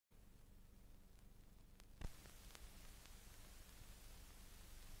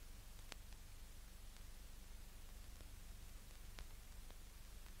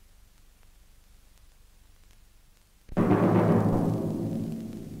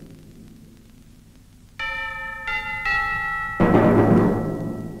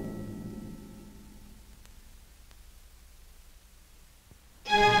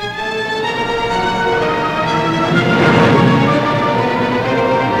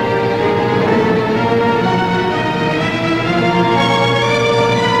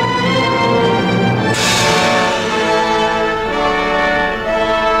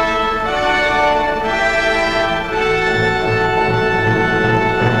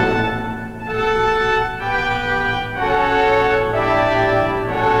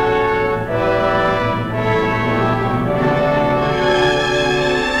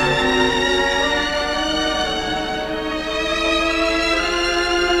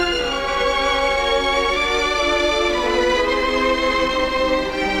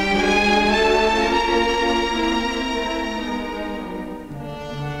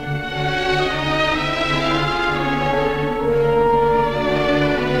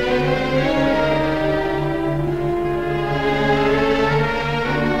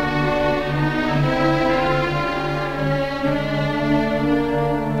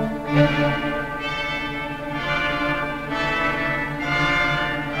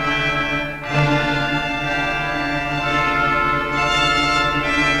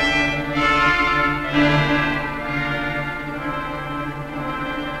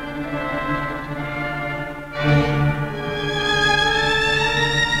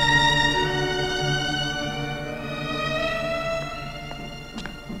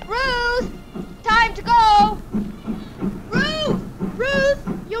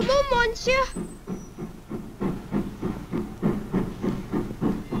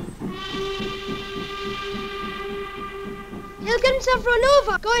Twins have run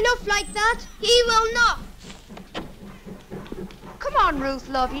over. Going off like that, he will not. Come on, Ruth,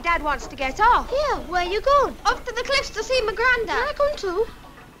 love. Your dad wants to get off. Yeah, where you going? Off to the cliffs to see my granddad. Can I come too?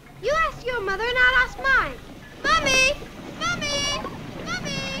 You ask your mother and I'll ask mine. Mummy! Mummy!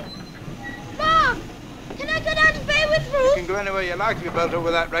 Mummy! Mom! Can I go down to play with Ruth? You can go anywhere you like, you built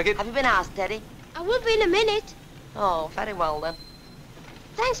over that racket. Have you been asked, Teddy? I will be in a minute. Oh, very well then.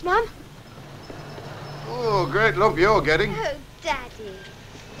 Thanks, Mum. Oh, great lump you're getting. Oh, Daddy.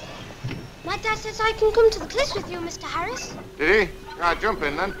 My dad says I can come to the cliffs with you, Mr. Harris. Did he? Right, jump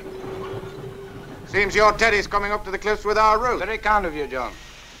in then. Seems your Teddy's coming up to the cliffs with our Ruth. Very kind of you, John.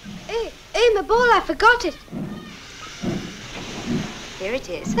 Hey, my ball, I forgot it. Here it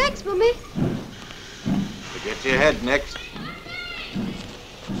is. Thanks, Mummy. You get your head next.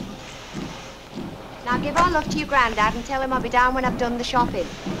 Now give our love to your granddad and tell him I'll be down when I've done the shopping.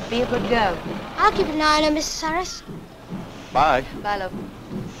 Be a good girl. I'll keep an eye on her, Mrs. Harris. Bye. Bye, love.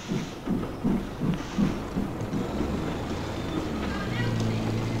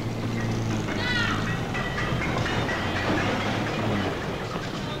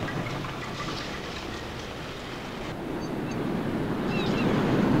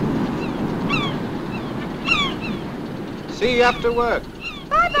 See you after work.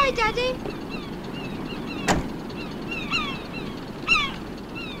 Bye-bye, Daddy.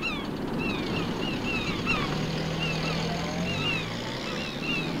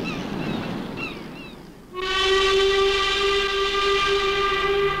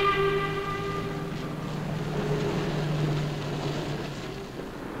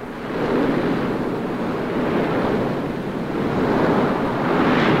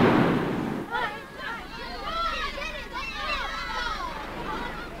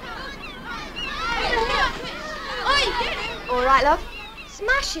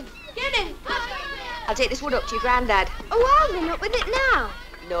 I'll take this wood up to your granddad. Oh, I'll run up with it now.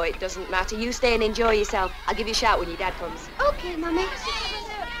 No, it doesn't matter. You stay and enjoy yourself. I'll give you a shout when your dad comes. Okay, Mummy.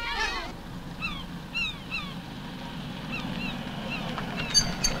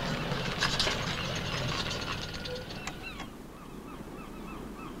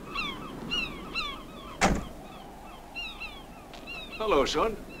 Hello,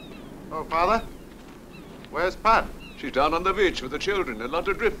 son. Oh, Father. Where's Pat? She's down on the beach with the children. A lot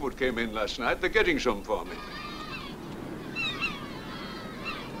of driftwood came in last night. They're getting some for me.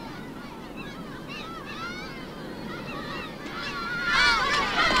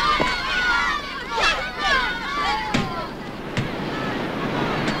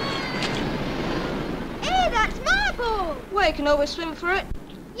 Hey, that's my ball. Well, you can always swim for it.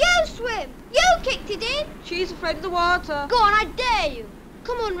 You swim. You kicked it in. She's afraid of the water. Go on, I dare you.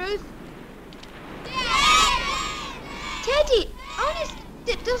 Come on, Ruth. Teddy, honest,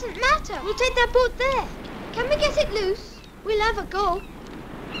 it doesn't matter. We'll take that boat there. Can we get it loose? We'll have a go.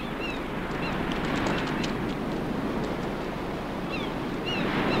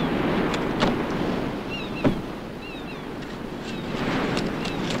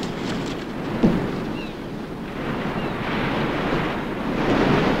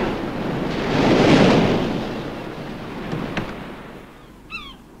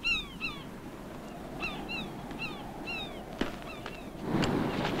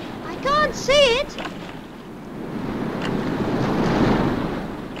 See it?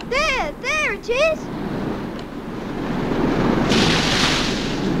 There it is.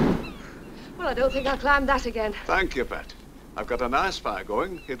 Well, I don't think I'll climb that again. Thank you, Pat. I've got a nice fire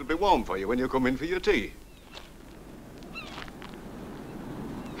going. It'll be warm for you when you come in for your tea.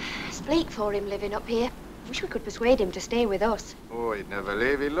 It's bleak for him living up here. Wish we could persuade him to stay with us. Oh, he'd never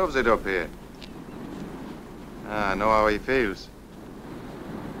leave. He loves it up here. I know how he feels.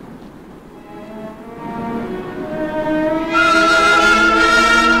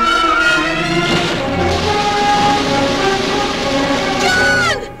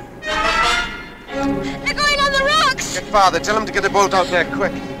 Father, tell him to get the boat out there,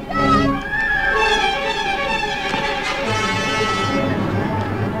 quick.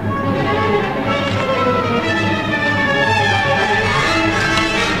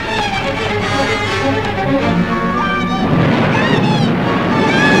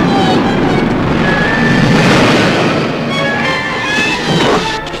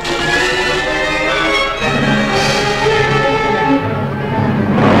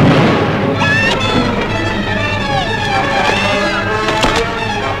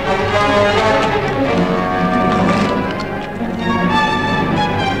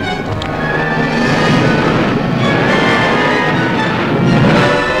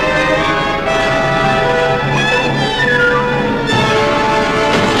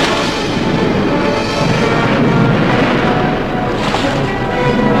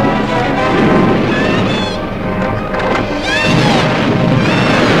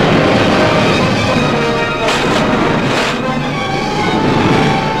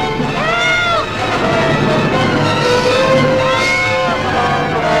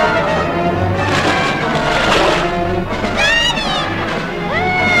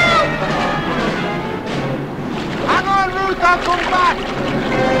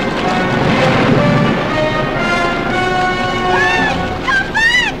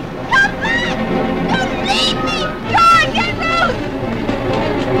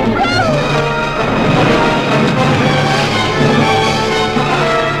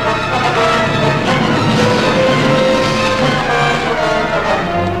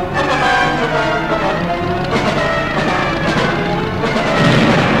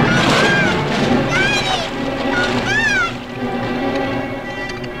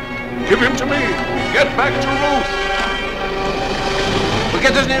 Give him to me. Get back to Ruth. We'll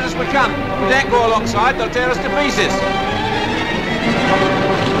get as near as we can. If we don't go alongside, they'll tear us to pieces.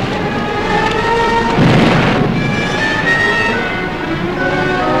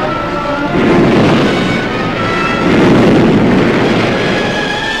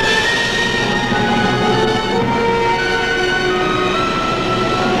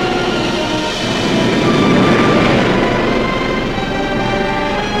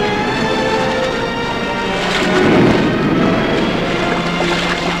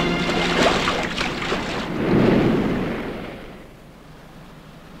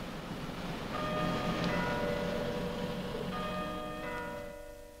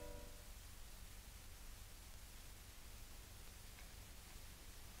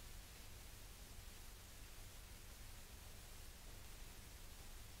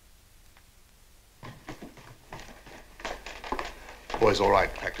 Boy's all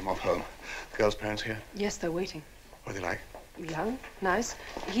right. Packed him off home. The girl's parents here? Yes, they're waiting. What are they like? Young, nice.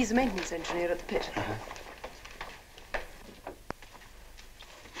 He's a maintenance engineer at the pit.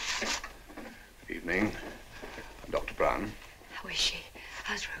 Good evening. I'm Dr. Brown. How is she?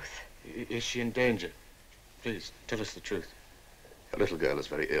 How's Ruth? Is she in danger? Please, tell us the truth. The little girl is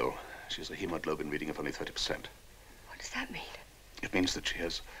very ill. She has a hemoglobin reading of only 30%. What does that mean? It means that she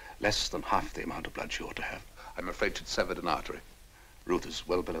has less than half the amount of blood she ought to have. I'm afraid she'd severed an artery. Ruth is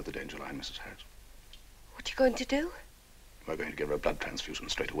well below the danger line, Mrs. Harris. What are you going to do? We're going to give her a blood transfusion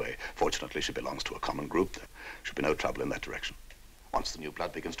straight away. Fortunately, she belongs to a common group. There should be no trouble in that direction. Once the new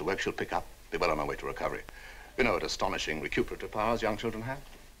blood begins to work, she'll pick up. Be well on her way to recovery. You know what astonishing recuperative powers young children have?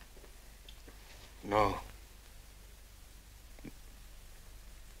 No.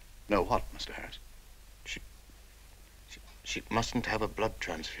 No what, Mr. Harris? She mustn't have a blood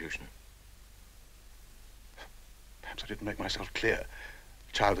transfusion. Perhaps I didn't make myself clear.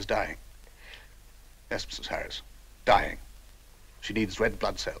 The child is dying. Yes, Mrs. Harris. Dying. She needs red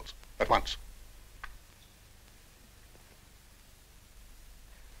blood cells. At once.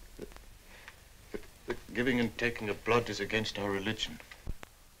 The giving and taking of blood is against our religion.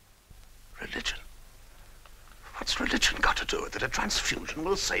 Religion? What's religion got to do with it? A transfusion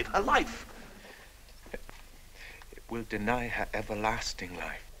will save her life. It will deny her everlasting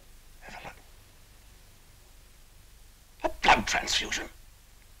life. A blood transfusion?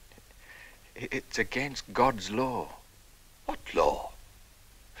 It's against God's law. What law?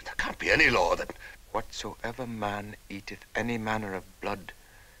 There can't be any law that... Whatsoever man eateth any manner of blood,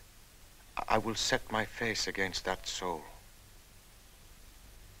 I will set my face against that soul.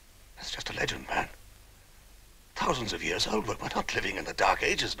 That's just a legend, man. Thousands of years old, but we're not living in the Dark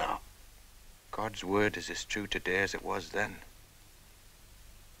Ages now. God's word is as true today as it was then.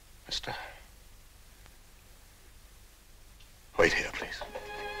 Mister... Wait here, please.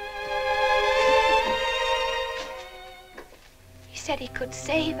 He said he could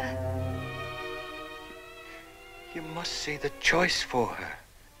save her. You must see the choice for her.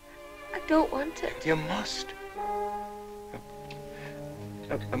 I don't want it. You must.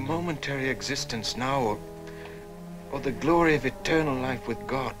 A momentary existence now, or the glory of eternal life with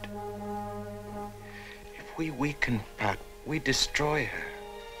God. If we weaken Pat, we destroy her.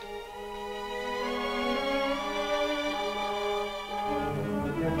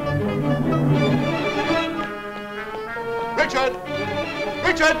 Richard!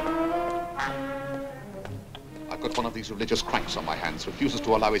 Richard! I've got one of these religious cranks on my hands. Refuses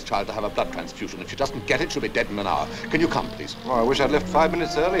to allow his child to have a blood transfusion. If she doesn't get it, she'll be dead in an hour. Can you come, please? Oh, I wish I'd left 5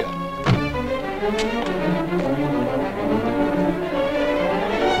 minutes earlier.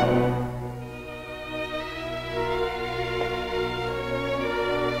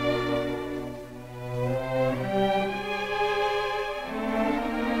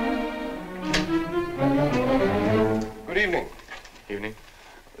 Good evening. Evening.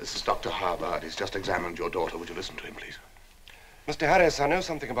 This is Dr. Harvard. He's just examined your daughter. Would you listen to him, please? Mr. Harris, I know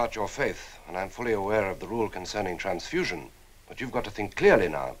something about your faith, and I'm fully aware of the rule concerning transfusion. But you've got to think clearly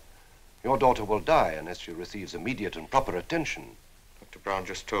now. Your daughter will die unless she receives immediate and proper attention. Dr. Brown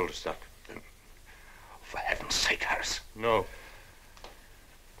just told us that. For heaven's sake, Harris. No.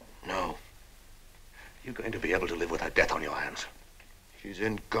 No. You're going to be able to live with her death on your hands. She's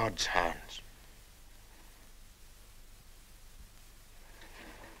in God's hands.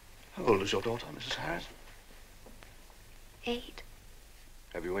 How old is your daughter, Mrs. Harris? 8.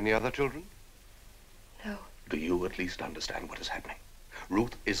 Have you any other children? No. Do you at least understand what is happening?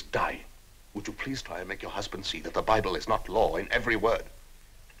 Ruth is dying. Would you please try and make your husband see that the Bible is not law in every word?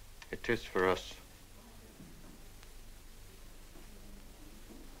 It is for us.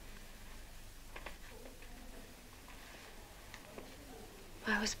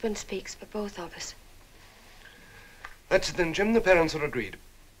 My husband speaks for both of us. That's it then, Jim. The parents are agreed.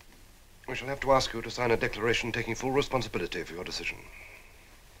 We shall have to ask you to sign a declaration taking full responsibility for your decision.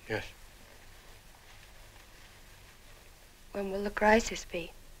 Yes. When will the crisis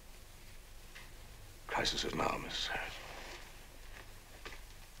be? Crisis is now, Mrs. Harris.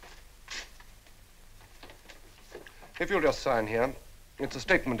 If you'll just sign here, it's a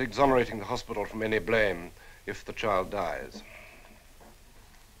statement exonerating the hospital from any blame if the child dies.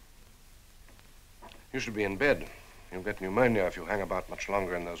 You should be in bed. You'll get pneumonia if you hang about much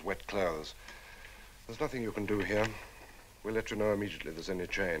longer in those wet clothes. There's nothing you can do here. We'll let you know immediately if there's any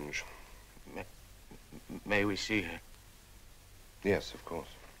change. May we see her? Yes, of course.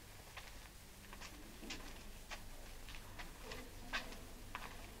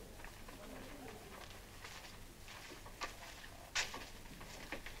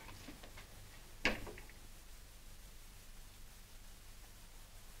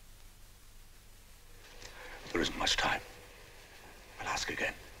 There isn't much time. I'll ask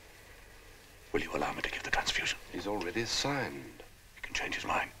again. Will you allow me to give the transfusion? He's already signed. He can change his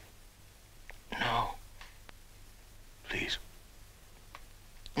mind. No. Please.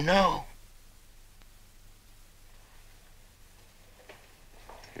 No.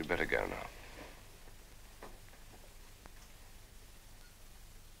 You'd better go now.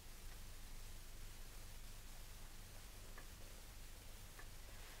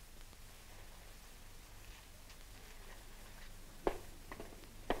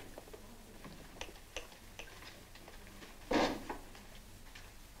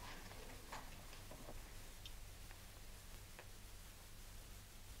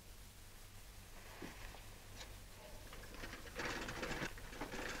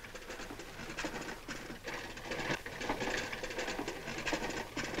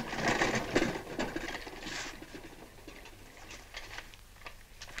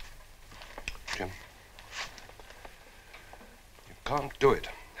 Can't do it.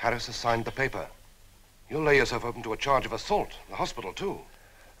 Harris has signed the paper. You'll lay yourself open to a charge of assault. The hospital, too.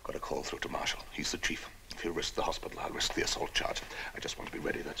 Got a call through to Marshall. He's the chief. If he'll risk the hospital, I'll risk the assault charge. I just want to be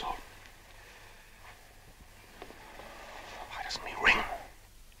ready, that's all. Why doesn't he ring?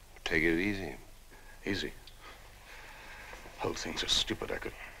 Take it easy. Easy. Whole thing's so stupid, I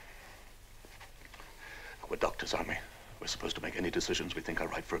could... We're doctors, aren't we? We're supposed to make any decisions we think are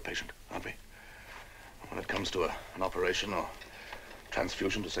right for a patient, aren't we? When it comes to an operation or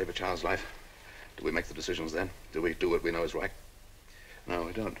transfusion to save a child's life, do we make the decisions then? Do we do what we know is right? No,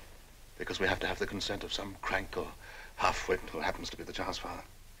 we don't. Because we have to have the consent of some crank or half-wit who happens to be the child's father.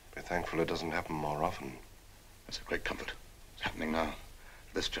 Be thankful it doesn't happen more often. That's a great comfort. It's happening now.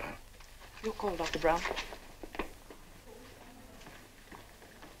 This child. Your call, Dr. Brown.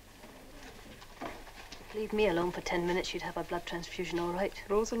 Leave me alone for 10 minutes, you'd have a blood transfusion all right.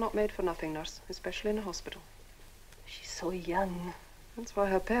 Rules are not made for nothing, nurse, especially in a hospital. She's so young. That's why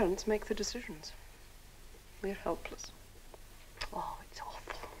her parents make the decisions. We're helpless. Oh, it's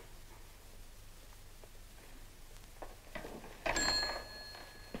awful.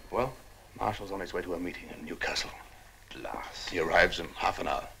 Well? Marshall's on his way to a meeting in Newcastle. Blast. He arrives in half an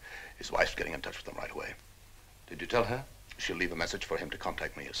hour. His wife's getting in touch with him right away. Did you tell her? She'll leave a message for him to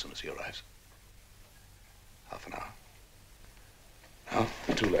contact me as soon as he arrives. Half an hour.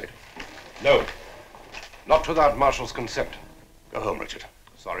 No, too late. No. Not without Marshall's consent. Go home, Richard.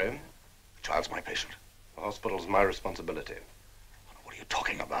 Sorry? The child's my patient. The hospital's my responsibility. What are you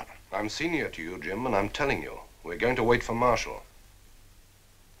talking about? I'm senior to you, Jim, and I'm telling you, we're going to wait for Marshall.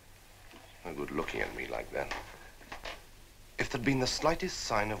 No good looking at me like that. If there'd been the slightest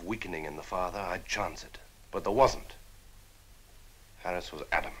sign of weakening in the father, I'd chance it. But there wasn't. Harris was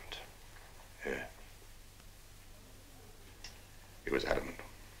adamant. Yeah. He was adamant.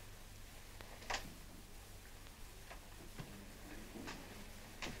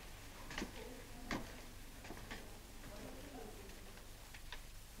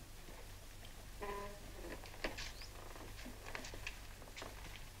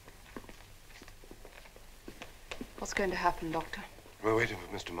 What's going to happen, Doctor? We're waiting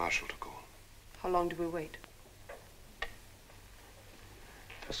for Mr. Marshall to call. How long do we wait?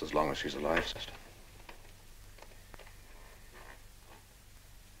 Just as long as she's alive, sister.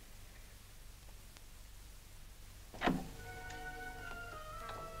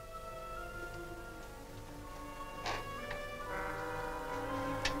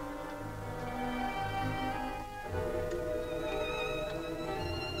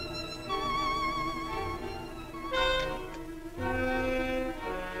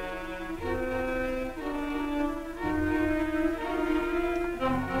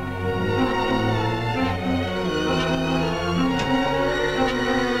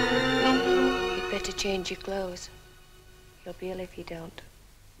 change your clothes. You'll be ill if you don't.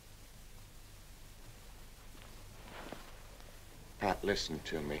 Pat, listen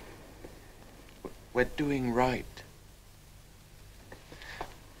to me. We're doing right.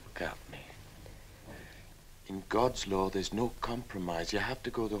 Look at me. In God's law, there's no compromise. You have to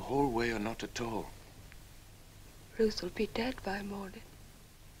go the whole way or not at all. Ruth will be dead by morning.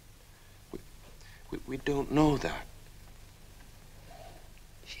 We don't know that.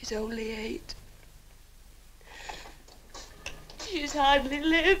 She's only 8. She's hardly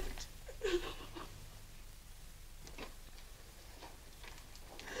lived.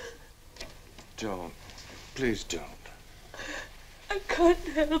 Don't. Please don't. I can't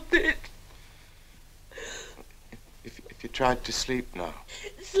help it. If you tried to sleep now.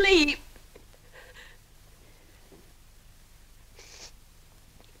 Sleep?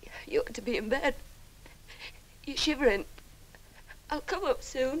 You ought to be in bed. You're shivering. I'll come up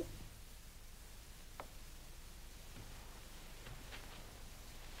soon.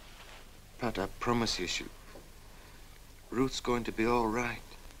 Pat, I promise you, Ruth's going to be all right.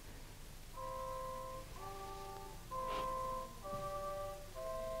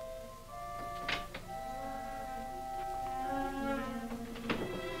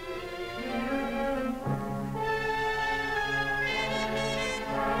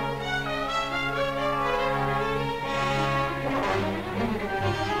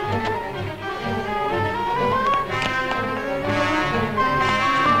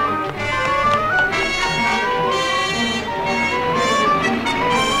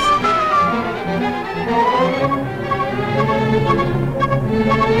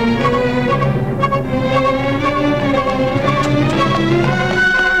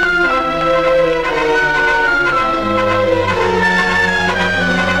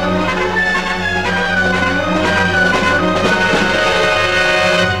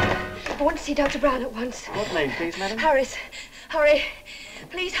 Dr. Brown at once. What name, please, madam? Harris. Hurry.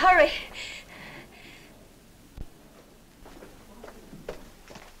 Please, hurry.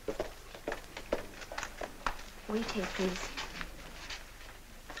 Wait here, please.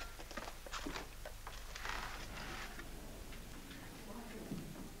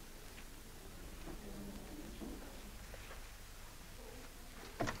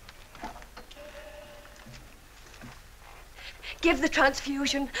 Give the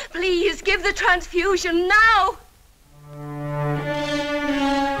transfusion. Please, give the transfusion now!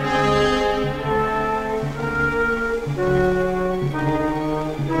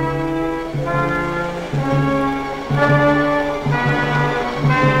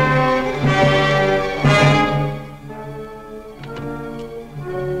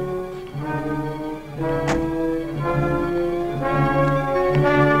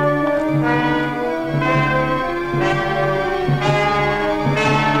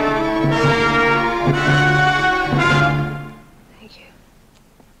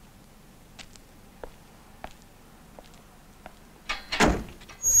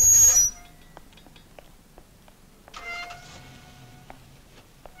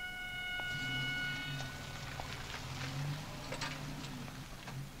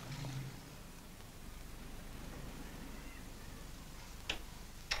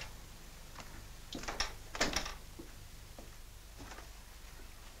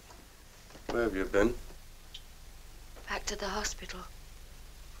 Where have you been? Back to the hospital.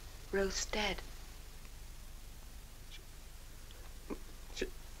 Ruth's dead.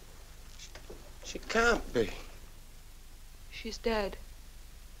 She can't be. She's dead.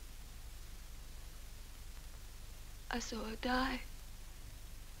 I saw her die.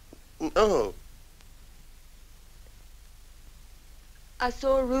 No. I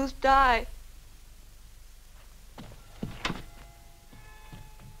saw Ruth die.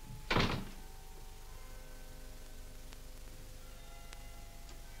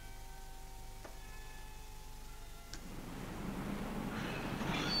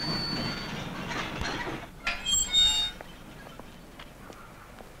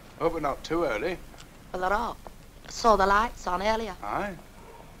 Hope we're not too early. Well, at all. I saw the lights on earlier. Aye.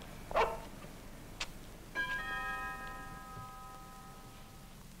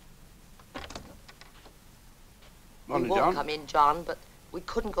 Morning, We won't John. come in, John, but we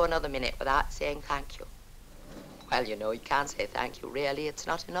couldn't go another minute without saying thank you. Well, you know, you can't say thank you, really. It's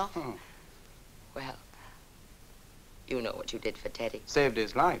not enough. Oh. Well, you know what you did for Teddy. Saved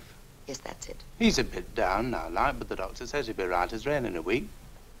his life. Yes, that's it. He's a bit down now, like, but the doctor says he'll be right as rain in a week.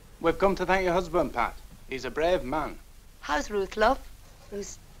 We've come to thank your husband, Pat. He's a brave man. How's Ruth, love?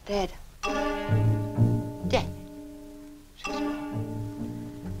 Ruth's dead. Dead. She's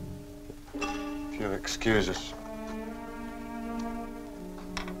gone. If you'll excuse us.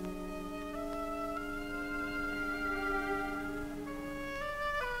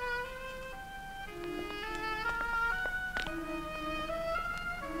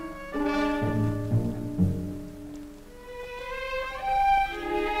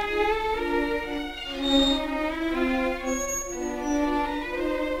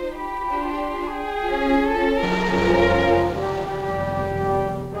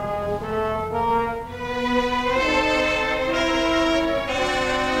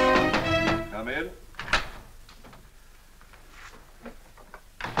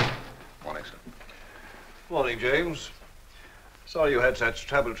 James. Sorry you had such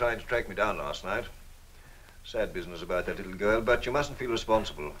trouble trying to track me down last night. Sad business about that little girl, but you mustn't feel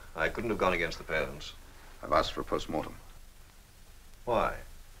responsible. I couldn't have gone against the parents. I've asked for a post-mortem. Why?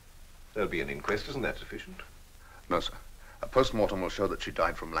 There'll be an inquest. Isn't that sufficient? No, sir. A post-mortem will show that she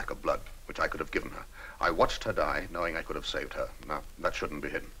died from lack of blood, which I could have given her. I watched her die, knowing I could have saved her. Now, that shouldn't be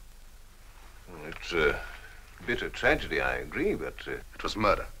hidden. It's a bitter tragedy, I agree, but... It was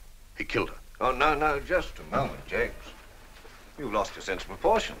murder. He killed her. Oh, no, just a moment, James. You've lost your sense of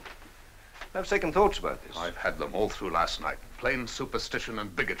proportion. Have second thoughts about this. I've had them all through last night. Plain superstition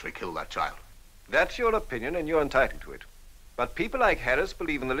and bigotry killed that child. That's your opinion, and you're entitled to it. But people like Harris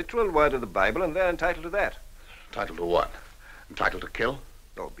believe in the literal word of the Bible, and they're entitled to that. Entitled to what? Entitled to kill?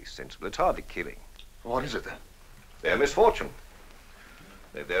 Oh, be sensible. It's hardly killing. What is it, then? Their misfortune.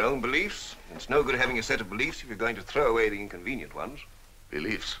 They've their own beliefs. It's no good having a set of beliefs if you're going to throw away the inconvenient ones.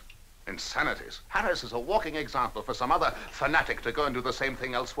 Beliefs? Insanities. Harris is a walking example for some other fanatic to go and do the same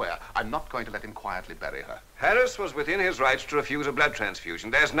thing elsewhere. I'm not going to let him quietly bury her. Harris was within his rights to refuse a blood transfusion.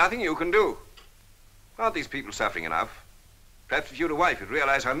 There's nothing you can do. Aren't these people suffering enough? Perhaps if you'd a wife, you'd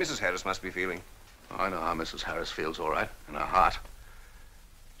realize how Mrs. Harris must be feeling. I know how Mrs. Harris feels, all right, in her heart.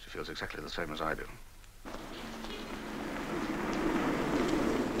 She feels exactly the same as I do.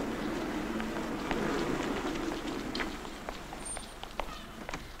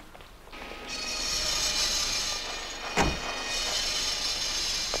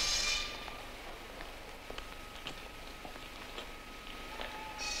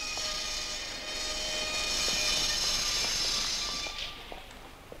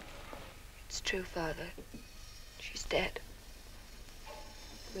 True, Father. She's dead.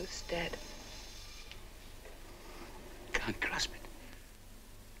 Ruth's dead. Can't grasp it.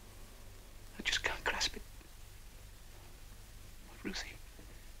 I just can't grasp it. Ruthie.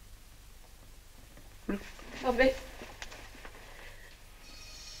 Ruth. Bobby.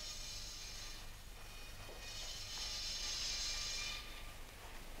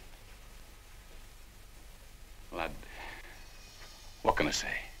 Lad, what can I say?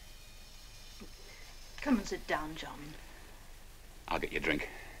 Come and sit down, John. I'll get you a drink.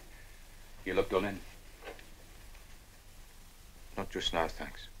 You look done in. Not just now,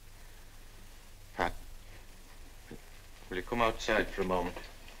 thanks. Pat, will you come outside for a moment?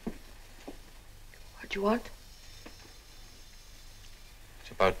 What do you want?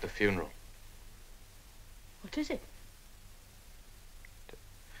 It's about the funeral. What is it?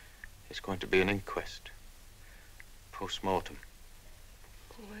 It's going to be an inquest. Post-mortem.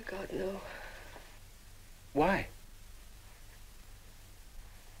 Oh, my God, no. Why?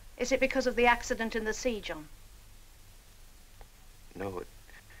 Is it because of the accident in the sea, John? No,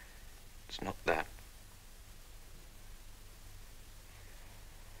 it's not that.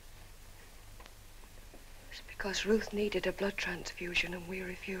 It's because Ruth needed a blood transfusion and we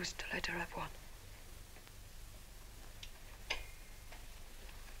refused to let her have one.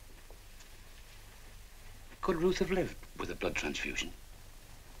 Could Ruth have lived with a blood transfusion?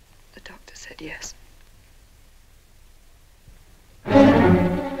 The doctor said yes.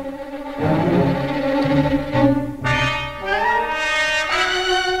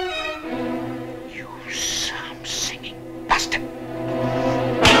 You psalm-singing bastard!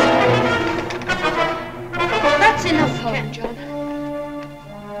 That's enough for him, John.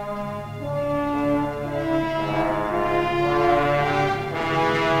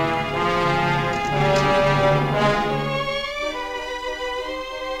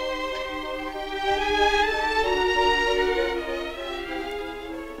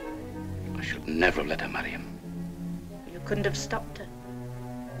 Never let her marry him. You couldn't have stopped her.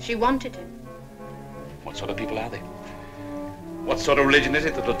 She wanted him. What sort of people are they? What sort of religion is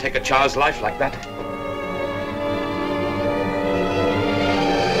it that'll take a child's life like that?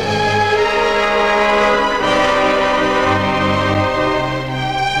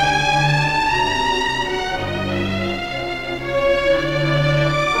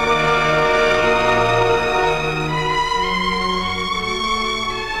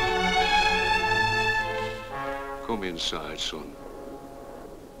 Inside, son.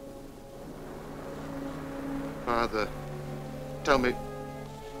 Father, tell me,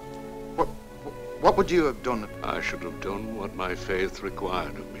 what would you have done? I should have done what my faith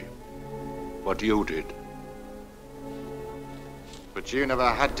required of me. What you did. But you never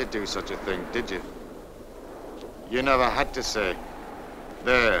had to do such a thing, did you? You never had to say,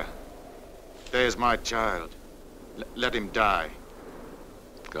 there's my child. Let him die.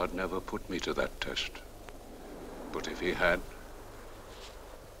 God never put me to that test. But if he had...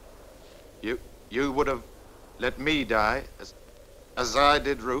 You would have let me die as I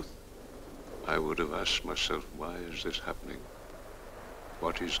did Ruth? I would have asked myself, why is this happening?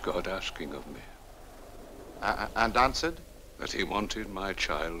 What is God asking of me? And answered? That he wanted my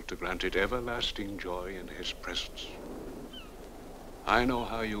child to grant it everlasting joy in his presence. I know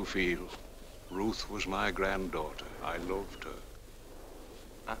how you feel. Ruth was my granddaughter. I loved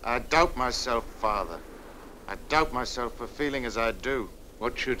her. I doubt myself, Father. I doubt myself for feeling as I do.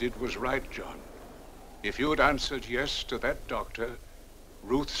 What you did was right, John. If you had answered yes to that doctor,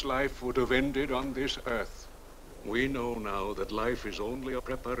 Ruth's life would have ended on this earth. We know now that life is only a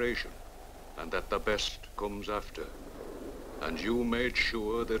preparation, and that the best comes after. And you made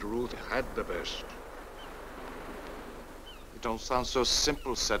sure that Ruth had the best. It don't sound so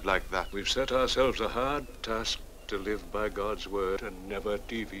simple said like that. We've set ourselves a hard task to live by God's word and never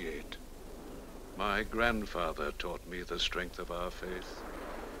deviate. My grandfather taught me the strength of our faith,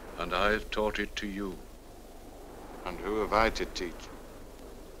 and I've taught it to you. And who have I to teach?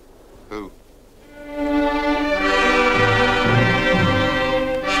 Who?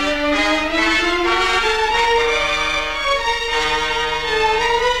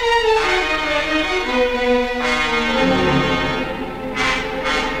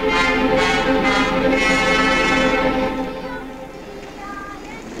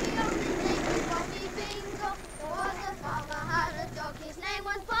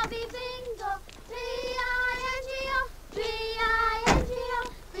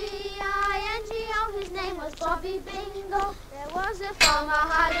 Bobby Bingo. There was a farmer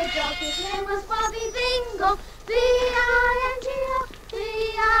had a dog, his name was Bobby Bingo. B-I-N-G-O,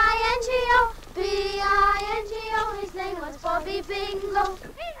 B-I-N-G-O, B-I-N-G-O, his name was Bobby Bingo.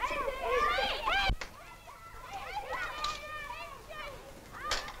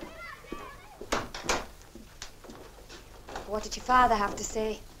 What did your father have to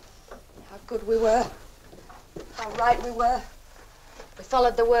say? How good we were. How right we were. We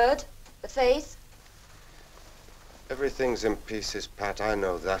followed the word, the faith. Everything's in pieces, Pat, I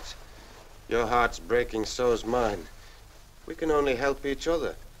know that. Your heart's breaking, so's mine. We can only help each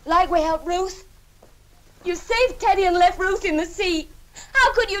other. Like we helped Ruth. You saved Teddy and left Ruth in the sea.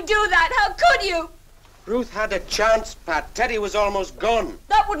 How could you do that? How could you? Ruth had a chance, Pat. Teddy was almost gone.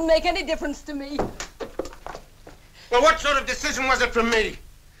 That wouldn't make any difference to me. Well, what sort of decision was it from me?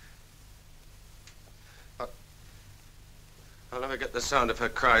 I'll never get the sound of her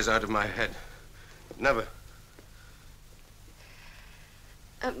cries out of my head. Never.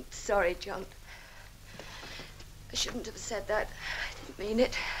 I'm sorry, John. I shouldn't have said that. I didn't mean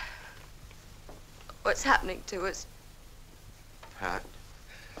it. What's happening to us? Pat?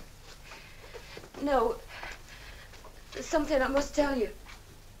 No. There's something I must tell you.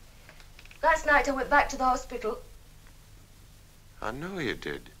 Last night I went back to the hospital. I know you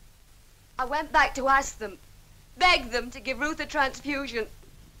did. I went back to ask them, beg them to give Ruth a transfusion.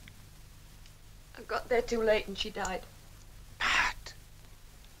 I got there too late and she died. Pat!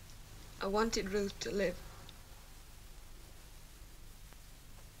 I wanted Ruth to live.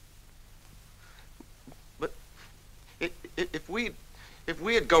 But if we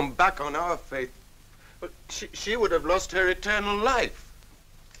had gone back on our faith, well, she would have lost her eternal life.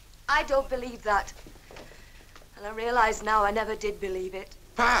 I don't believe that. And I realize now I never did believe it.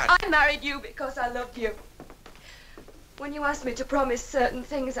 Pat! I married you because I loved you. When you asked me to promise certain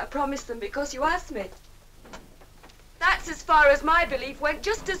things, I promised them because you asked me. That's as far as my belief went,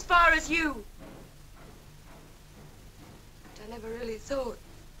 just as far as you. But I never really thought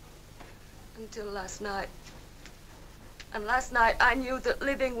until last night. And last night I knew that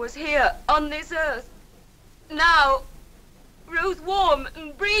living was here, on this earth. Now, Ruth warm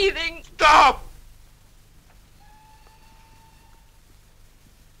and breathing. Stop!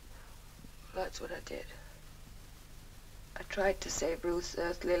 That's what I did. I tried to save Ruth's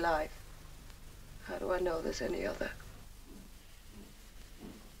earthly life. How do I know there's any other?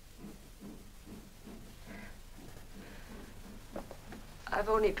 I've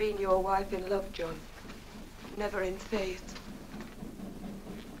only been your wife in love, John. Never in faith.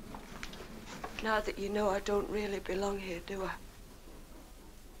 Now that you know I don't really belong here, do I?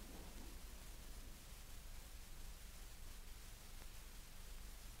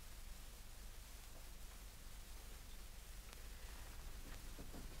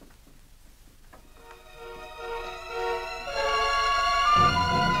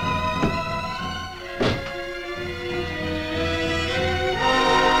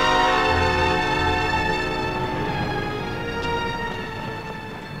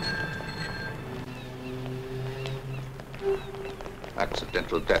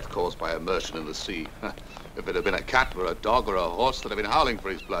 Accidental death caused by immersion in the sea. If it had been a cat or a dog or a horse, they'd have been howling for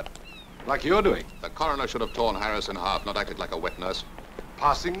his blood. Like you're doing. The coroner should have torn Harris in half, not acted like a wet nurse.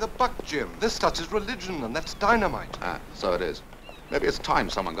 Passing the buck, Jim. This touches religion, and that's dynamite. Ah, so it is. Maybe it's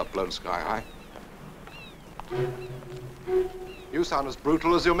time someone got blown sky high. You sound as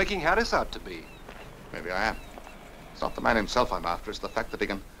brutal as you're making Harris out to be. Maybe I am. It's not the man himself I'm after, it's the fact that he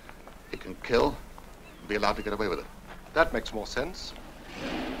can kill and be allowed to get away with it. That makes more sense.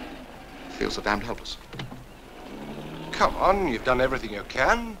 Feels so damned helpless. Come on, you've done everything you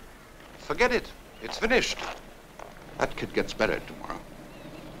can. Forget it. It's finished. That kid gets better tomorrow.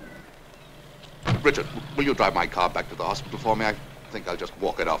 Richard, will you drive my car back to the hospital for me? I think I'll just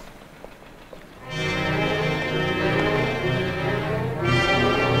walk it off.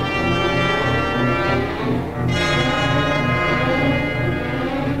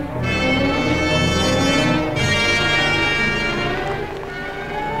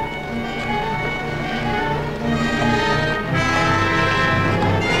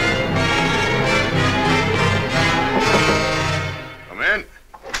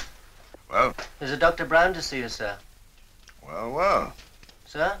 There's a Dr. Brown to see you, sir. Well, well.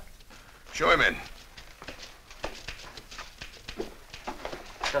 Sir? Show him in.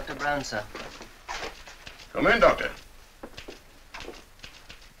 Dr. Brown, sir. Come in, Doctor.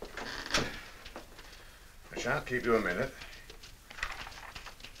 I shan't keep you a minute.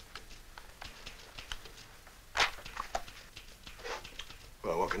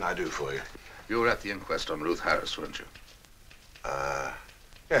 Well, what can I do for you? You were at the inquest on Ruth Harris, weren't you?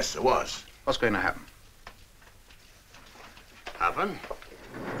 Yes, there was. What's going to happen? Happen?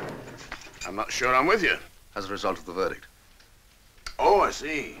 I'm not sure I'm with you. As a result of the verdict. Oh, I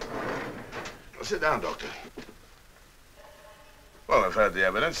see. Well, sit down, Doctor. Well, we've heard the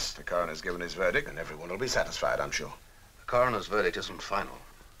evidence. The coroner's given his verdict, and everyone will be satisfied, I'm sure. The coroner's verdict isn't final.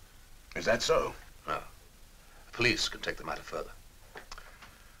 Is that so? No. The police can take the matter further.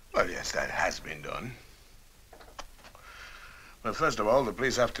 Well, yes, that has been done. Well, first of all, the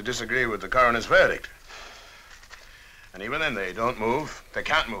police have to disagree with the coroner's verdict. And even then, they don't move. They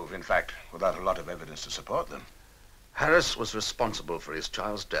can't move, in fact, without a lot of evidence to support them. Harris was responsible for his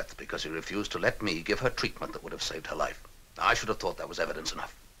child's death because he refused to let me give her treatment that would have saved her life. I should have thought that was evidence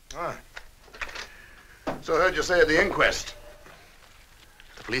enough. Ah. So I heard you say at the inquest.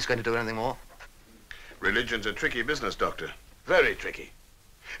 Is the police going to do anything more? Religion's a tricky business, Doctor. Very tricky.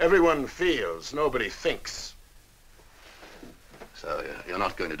 Everyone feels, nobody thinks. So you're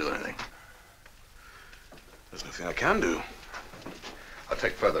not going to do anything? There's nothing I can do. I'll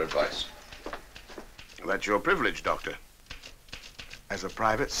take further advice. That's your privilege, Doctor. As a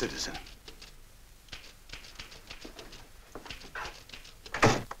private citizen.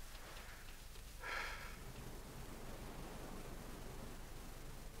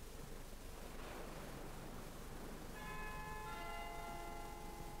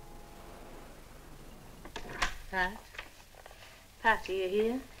 Pat? Pat, are you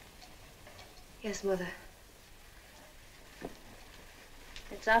here? Yes, Mother.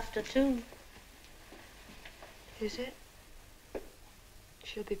 It's after 2. Is it?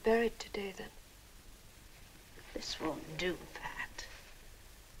 She'll be buried today, then. This won't do, Pat.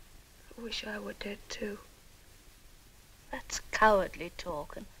 I wish I were dead, too. That's cowardly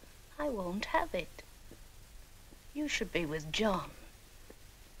talk, and I won't have it. You should be with John.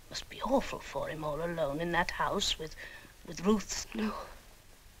 Must be awful for him all alone in that house with Ruth. No.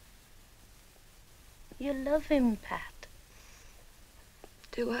 You love him, Pat.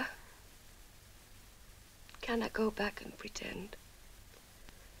 Do I? Can I go back and pretend?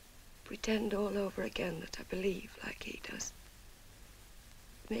 Pretend all over again that I believe like he does.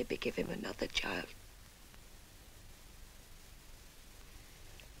 Maybe give him another child.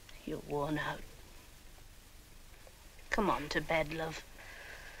 You're worn out. Come on to bed, love.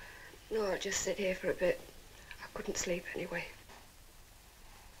 No, I'll just sit here for a bit. I couldn't sleep anyway.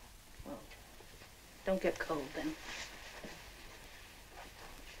 Well, don't get cold then.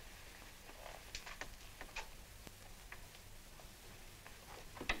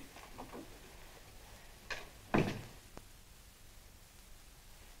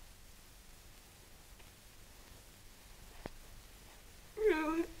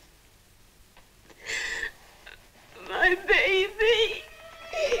 Ruth. My baby.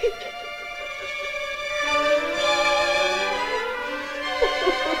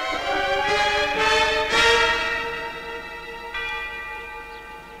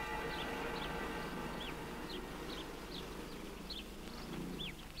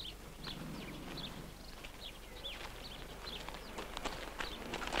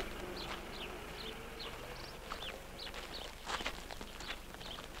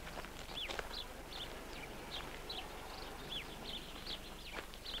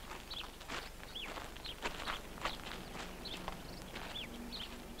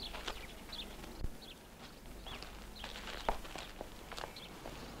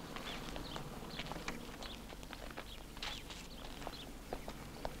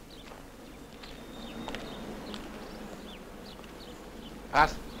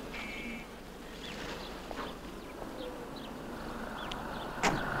 Pass.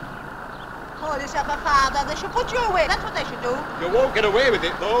 Call yourself a father. They should put you away. That's what they should do. You won't get away with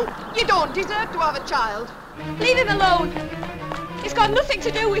it, though. You don't deserve to have a child. Leave him alone. It's got nothing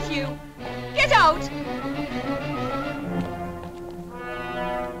to do with you. Get out.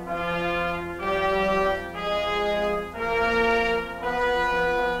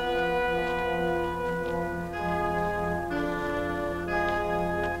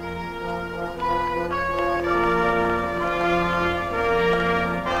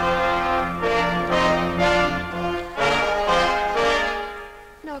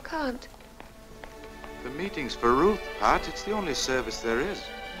 No, I can't. The meeting's for Ruth, Pat. It's the only service there is.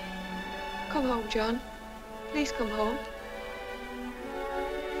 Come home, John. Please come home.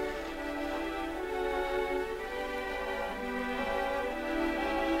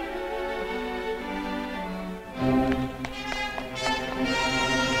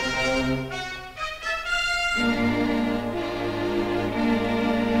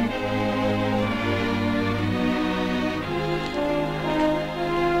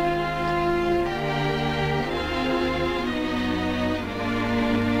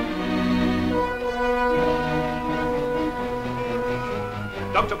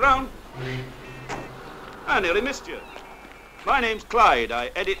 Dr. Brown? I nearly missed you. My name's Clyde. I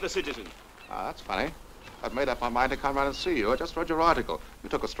edit The Citizen. Ah, that's funny. I'd made up my mind to come round and see you. I just read your article. You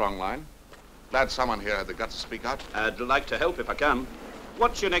took a strong line. Glad someone here had the guts to speak out. I'd like to help if I can.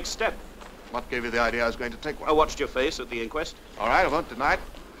 What's your next step? What gave you the idea I was going to take one? I watched your face at the inquest. All right, I won't deny it.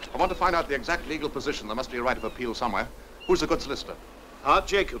 I want to find out the exact legal position. There must be a right of appeal somewhere. Who's a good solicitor? Art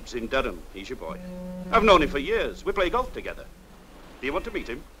Jacobs in Durham. He's your boy. I've known him for years. We play golf together. Do you want to meet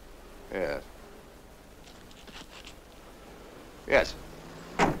him? Yes. Yes.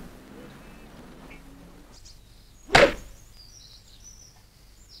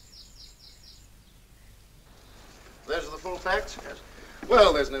 Those are the full facts? Yes.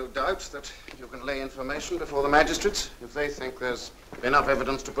 Well, there's no doubt that you can lay information before the magistrates. If they think there's enough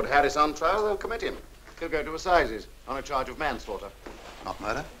evidence to put Harris on trial, they'll commit him. He'll go to assizes on a charge of manslaughter. Not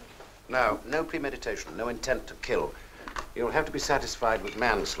murder? No, no premeditation, no intent to kill. You'll have to be satisfied with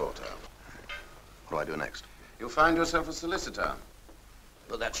manslaughter. What do I do next? You'll find yourself a solicitor.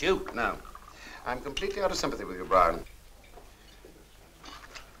 Well, that's you. No. I'm completely out of sympathy with you, Brown.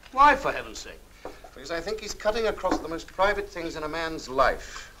 Why, for heaven's sake? Because I think he's cutting across the most private things in a man's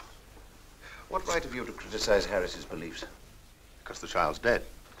life. What right have you to criticize Harris's beliefs? Because the child's dead.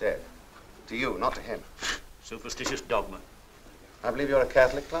 Dead. To you, not to him. Superstitious dogma. I believe you're a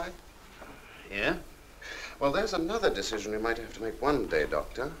Catholic, Clyde? Yeah? Well, there's another decision you might have to make one day,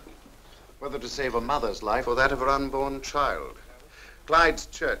 Doctor. Whether to save a mother's life or that of her unborn child. Clyde's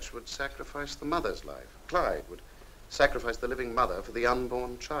church would sacrifice the mother's life. Clyde would sacrifice the living mother for the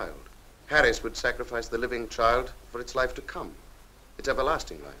unborn child. Harris would sacrifice the living child for its life to come, its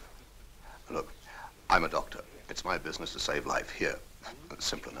everlasting life. Look, I'm a doctor. It's my business to save life here. It's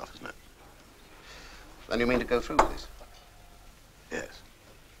simple enough, isn't it? Then you mean to go through with this? Yes,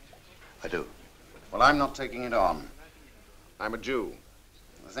 I do. Well, I'm not taking it on. I'm a Jew.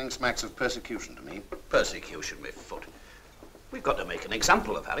 The thing smacks of persecution to me. Persecution, my foot. We've got to make an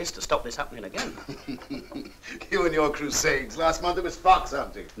example of Harris to stop this happening again. You and your crusades. Last month it was fox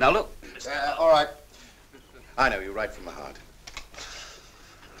hunting. Now, look. All right. I know you right from the heart.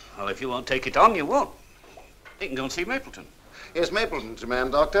 Well, if you won't take it on, you won't. You can go and see Mapleton. Yes, Mapleton's your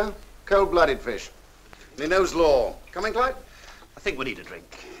man, Doctor. Cold-blooded fish. And he knows law. Coming, Clyde? I think we need a drink.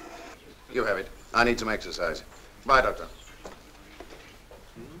 You have it. I need some exercise. Bye, Doctor.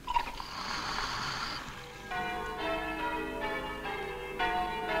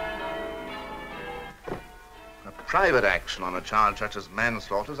 A private action on a charge such as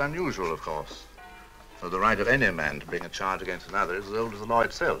manslaughter is unusual, of course. Though the right of any man to bring a charge against another is as old as the law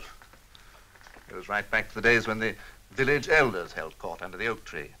itself. It goes right back to the days when the village elders held court under the oak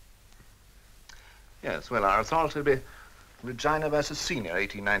tree. Yes, well, our authority would be Regina versus Senior,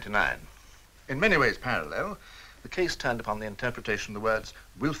 1899. In many ways parallel, the case turned upon the interpretation of the words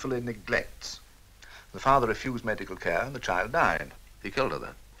willfully neglects. The father refused medical care and the child died. He killed her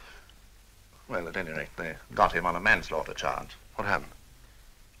then? Well, at any rate, they got him on a manslaughter charge. What happened?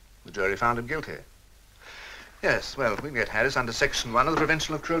 The jury found him guilty. Yes, well, we can get Harris under Section 1 of the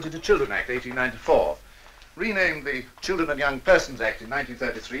Prevention of Cruelty to Children Act, 1894. Renamed the Children and Young Persons Act in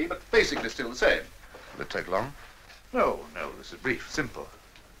 1933, but basically still the same. Will it take long? No, this is brief, simple.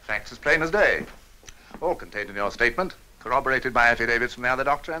 Facts as plain as day. All contained in your statement, corroborated by affidavits from the other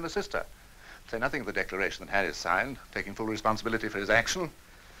doctor and the sister. Say nothing of the declaration that Harris signed, taking full responsibility for his action.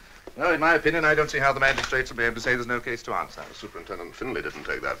 Well, in my opinion, I don't see how the magistrates will be able to say there's no case to answer. Superintendent Finlay didn't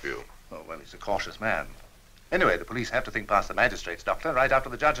take that view. Oh, well, he's a cautious man. Anyway, the police have to think past the magistrates, Doctor, right up to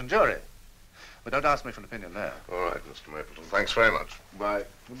the judge and jury. But don't ask me for an opinion there. All right, Mr. Mapleton. Thanks very much. Bye.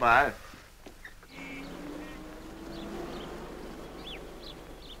 Goodbye.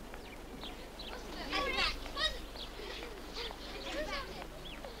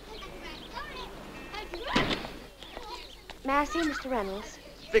 May I see Mr. Reynolds?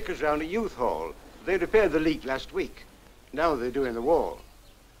 Vickers round at Youth Hall. They repaired the leak last week. Now they're doing the wall.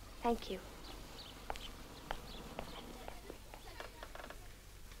 Thank you.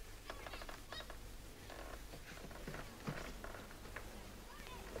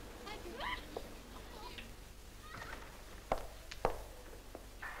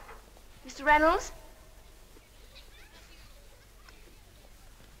 Mr. Reynolds?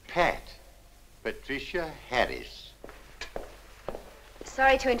 Pat. Patricia Harris.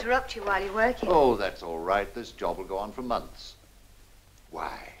 Sorry to interrupt you while you're working. Oh, that's all right. This job will go on for months.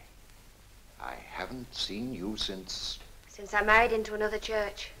 Why? I haven't seen you since... Since I married into another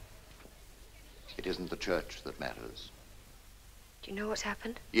church. It isn't the church that matters. Do you know what's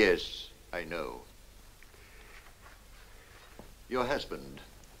happened? Yes, I know. Your husband,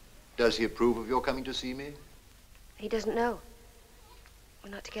 does he approve of your coming to see me? He doesn't know.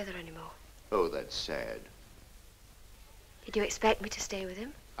 We're not together anymore. Oh, that's sad. Did you expect me to stay with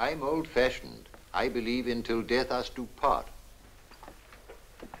him? I'm old-fashioned. I believe in till death us do part.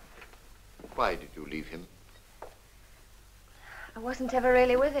 Why did you leave him? I wasn't ever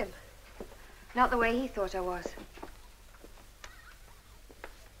really with him. Not the way he thought I was.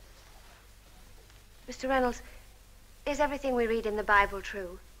 Mr. Reynolds, is everything we read in the Bible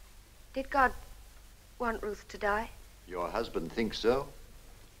true? Did God want Ruth to die? Your husband thinks so.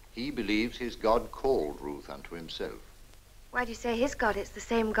 He believes his God called Ruth unto himself. Why do you say his God? It's the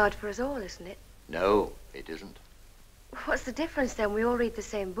same God for us all, isn't it? No, it isn't. What's the difference then? We all read the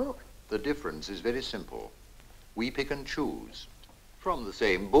same book. The difference is very simple. We pick and choose from the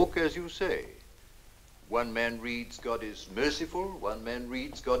same book, as you say. One man reads God is merciful, one man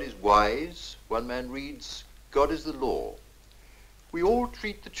reads God is wise, one man reads God is the law. We all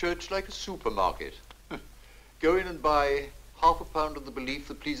treat the church like a supermarket. Go in and buy half a pound of the belief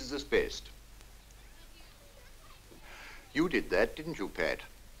that pleases us best. You did that, didn't you, Pat?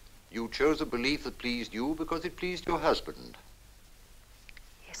 You chose a belief that pleased you because it pleased your husband.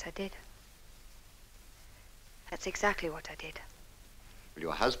 Yes, I did. That's exactly what I did. Well,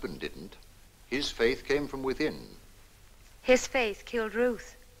 your husband didn't. His faith came from within. His faith killed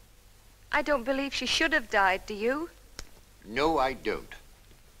Ruth. I don't believe she should have died, do you? No, I don't.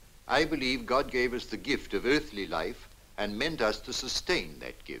 I believe God gave us the gift of earthly life and meant us to sustain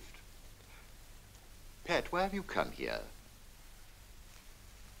that gift. Pat, why have you come here?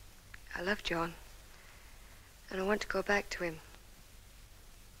 I love John, and I want to go back to him.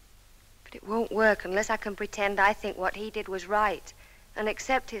 But it won't work unless I can pretend I think what he did was right and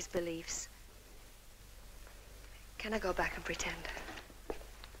accept his beliefs. Can I go back and pretend?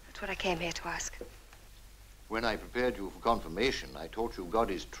 That's what I came here to ask. When I prepared you for confirmation, I taught you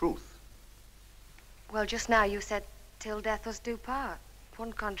God is truth. Well, just now you said, till death us do part.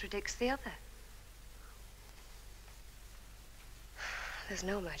 One contradicts the other. There's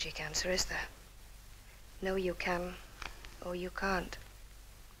no magic answer, is there? No, you can, or you can't.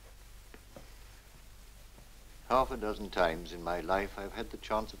 Half a dozen times in my life I've had the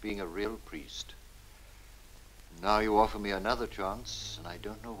chance of being a real priest. Now you offer me another chance, and I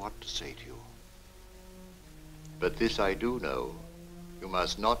don't know what to say to you. But this I do know. You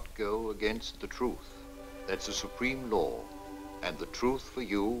must not go against the truth. That's the supreme law, and the truth for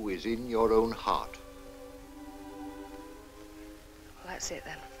you is in your own heart. Well, that's it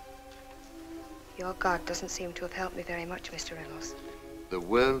then. Your God doesn't seem to have helped me very much, Mr. Reynolds. The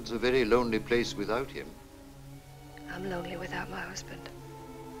world's a very lonely place without him. I'm lonely without my husband.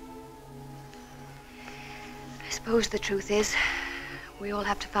 I suppose the truth is, we all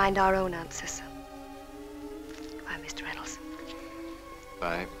have to find our own answers. Goodbye, Mr. Reynolds.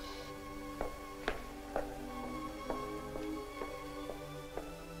 Bye.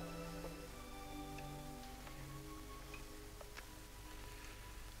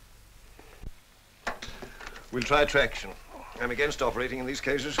 We'll try traction. I'm against operating in these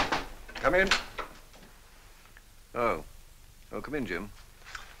cases. Come in. Oh, come in, Jim.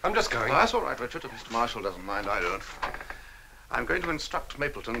 I'm just going. Oh, that's all right, Richard. If Mr. Marshall doesn't mind, I don't. I'm going to instruct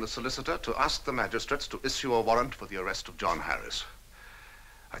Mapleton, the solicitor, to ask the magistrates to issue a warrant for the arrest of John Harris.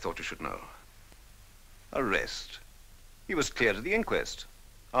 I thought you should know. Arrest? He was cleared at the inquest.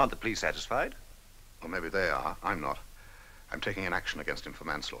 Aren't the police satisfied? Well, maybe they are. I'm not. I'm taking an action against him for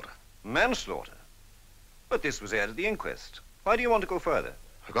manslaughter. Manslaughter? But this was aired at the inquest. Why do you want to go further?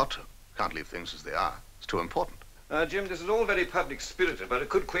 I've got to. Can't leave things as they are. It's too important. Jim, this is all very public-spirited, but it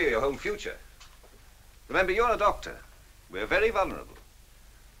could queer your whole future. Remember, you're a doctor. We're very vulnerable.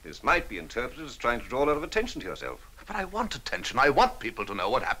 This might be interpreted as trying to draw a lot of attention to yourself. But I want attention. I want people to know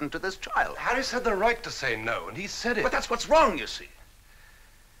what happened to this child. Harris had the right to say no, and he said it. But that's what's wrong, you see.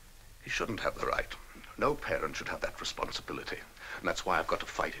 He shouldn't have the right. No parent should have that responsibility. And that's why I've got to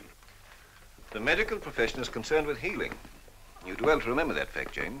fight him. The medical profession is concerned with healing. You do well to remember that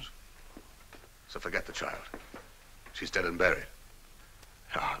fact, James. So forget the child. She's dead and buried.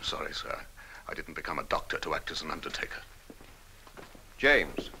 Oh, I'm sorry, sir. I didn't become a doctor to act as an undertaker.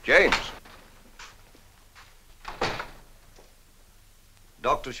 James. James!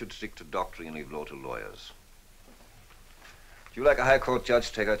 Doctors should stick to doctoring and leave law to lawyers. Do you like a High Court judge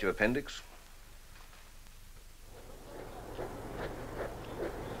to take out your appendix?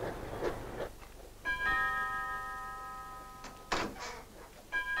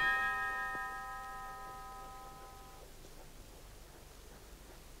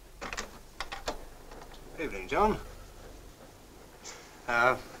 Evening, John.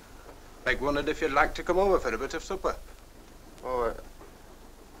 Meg wondered if you'd like to come over for a bit of supper. Oh,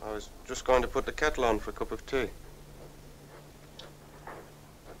 I was just going to put the kettle on for a cup of tea.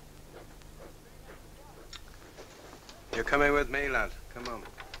 You're coming with me, lad. Come on.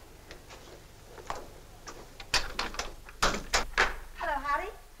 Hello, Harry.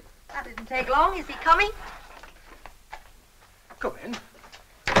 That didn't take long. Is he coming? Come in.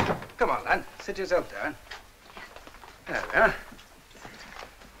 Come on, lad. Sit yourself down. There we are.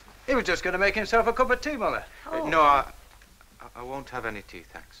 He was just going to make himself a cup of tea, Mother. Oh. No, I won't have any tea,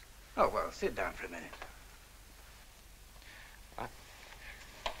 thanks. Oh, well, sit down for a minute.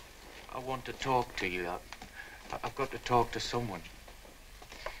 I want to talk to you. I've got to talk to someone.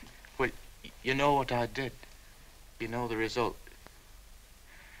 Well, you know what I did. You know the result.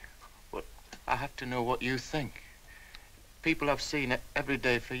 Well, I have to know what you think. People have seen it every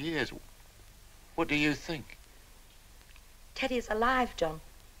day for years. What do you think? Teddy's alive, John.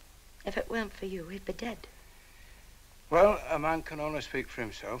 If it weren't for you, he'd be dead. Well, a man can only speak for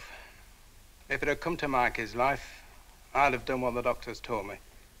himself. If it had come to Mikey's life, I'd have done what the doctors told me,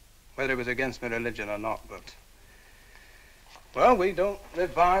 whether it was against my religion or not, but... Well, we don't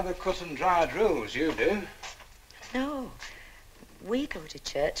live by the cut and dried rules. You do. No. We go to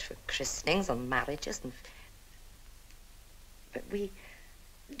church for christenings and marriages and... But we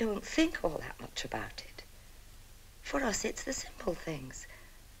don't think all that much about it. For us, it's the simple things.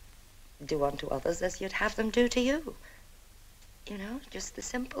 Do unto others as you'd have them do to you. You know, just the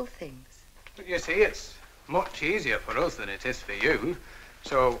simple things. But you see, it's much easier for us than it is for you.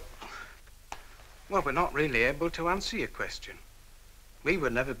 So, well, we're not really able to answer your question. We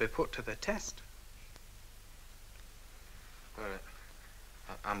would never be put to the test. Well,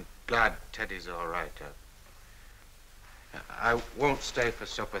 I'm glad Teddy's all right. I won't stay for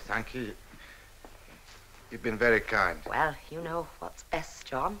supper, thank you. You've been very kind. Well, you know what's best,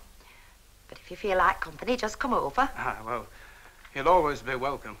 John. But if you feel like company, just come over. Ah, well, you'll always be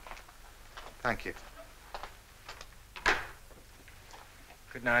welcome. Thank you.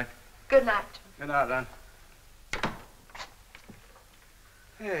 Good night. Good night. Good night, then.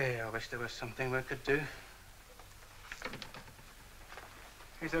 Hey, I wish there was something we could do.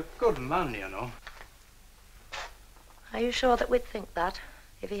 He's a good man, you know. Are you sure that we'd think that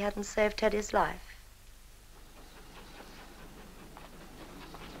if he hadn't saved Teddy's life?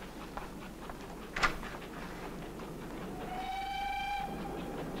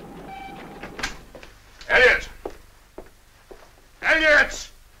 Elliot! Elliot!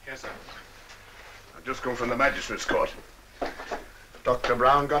 Yes, sir. I've just come from the magistrate's court. Dr.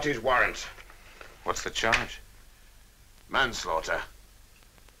 Brown got his warrant. What's the charge? Manslaughter.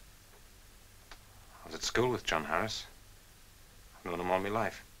 I was at school with John Harris. I've known him all my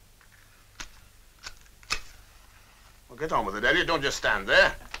life. Well, get on with it, Elliot. Don't just stand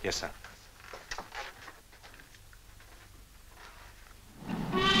there. Yes, sir.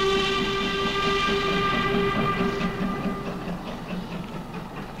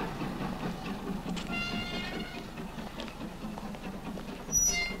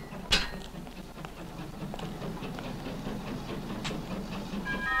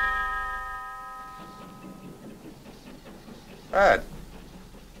 Ed.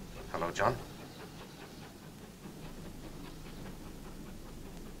 Hello, John.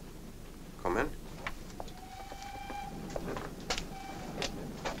 Come in.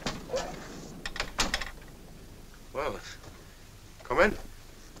 Well, come in.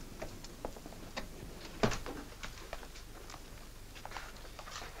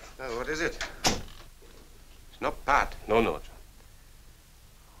 Oh, what is it? It's not Pat. No, John.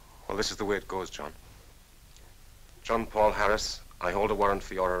 Well, this is the way it goes, John. John Paul Harris, I hold a warrant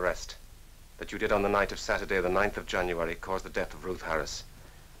for your arrest. That you did on the night of Saturday, the 9th of January, caused the death of Ruth Harris.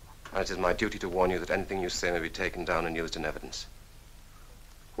 And it is my duty to warn you that anything you say may be taken down and used in evidence.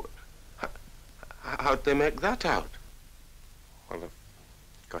 How'd they make that out? Well, they've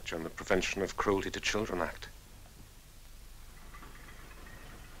got you on the Prevention of Cruelty to Children Act.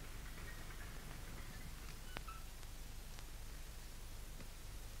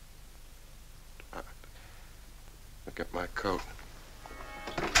 Look at my coat.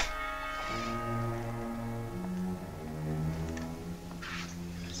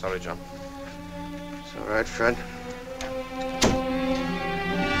 Sorry, John. It's all right, Fred.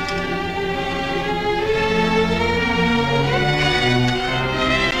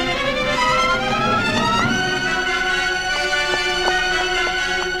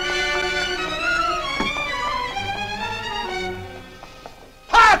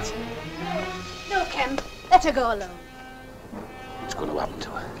 Pat! No, Ken. Let her go alone. What's going to happen to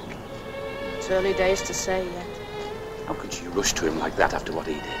her? It's early days to say yet. How could she rush to him like that after what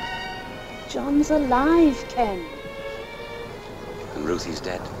he did? John's alive, Ken. And Ruthie's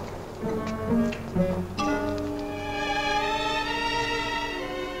dead.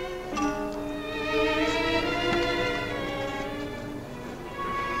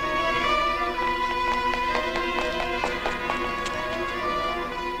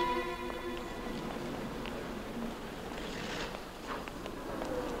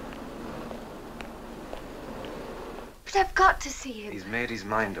 But I've got to see him. He's made his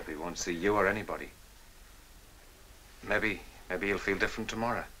mind up. He won't see you or anybody. Maybe he'll feel different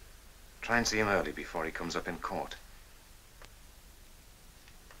tomorrow. Try and see him early before he comes up in court.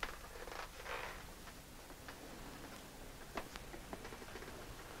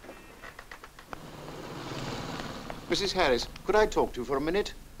 Mrs. Harris, could I talk to you for a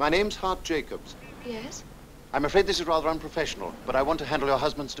minute? My name's Hart Jacobs. Yes? I'm afraid this is rather unprofessional, but I want to handle your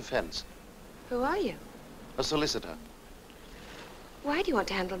husband's defense. Who are you? A solicitor. Why do you want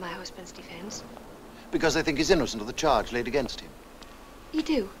to handle my husband's defense? Because I think he's innocent of the charge laid against him. You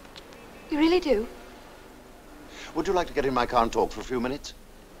do? You really do? Would you like to get in my car and talk for a few minutes?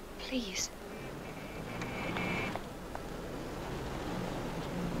 Please.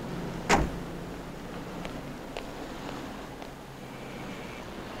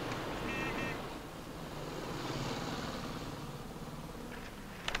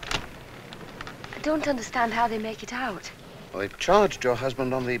 I don't understand how they make it out. Well, they've charged your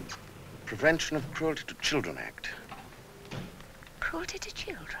husband on the Prevention of Cruelty to Children Act. Cruelty to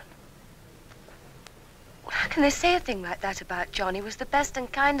children? How can they say a thing like that about John? He was the best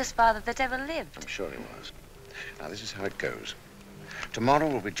and kindest father that ever lived. I'm sure he was. Now, this is how it goes. Tomorrow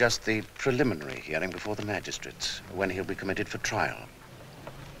will be just the preliminary hearing before the magistrates, when he'll be committed for trial.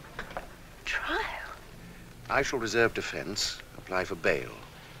 Trial? I shall reserve defense, apply for bail.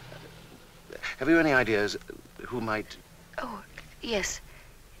 Have you any ideas who might... Oh, yes.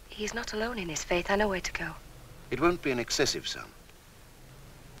 He's not alone in his faith. I know where to go. It won't be an excessive sum.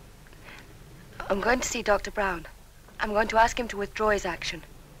 I'm going to see Dr. Brown. I'm going to ask him to withdraw his action.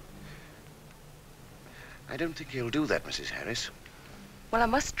 I don't think he'll do that, Mrs. Harris. Well, I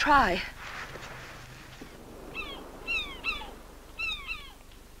must try.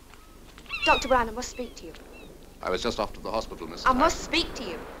 Dr. Brown, I must speak to you. I was just off to the hospital, Mrs. I must speak to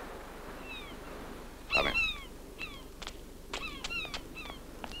you. Come in.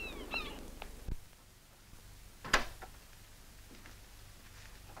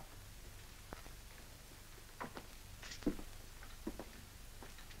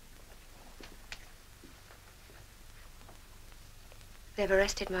 They've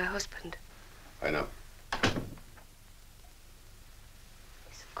arrested my husband. I know. Yes,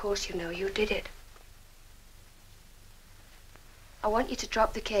 of course you know. You did it. I want you to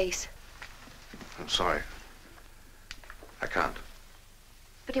drop the case. I'm sorry. I can't.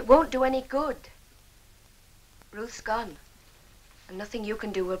 But it won't do any good. Ruth's gone. And nothing you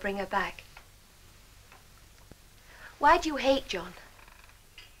can do will bring her back. Why do you hate John?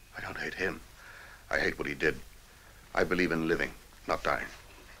 I don't hate him. I hate what he did. I believe in living, not dying.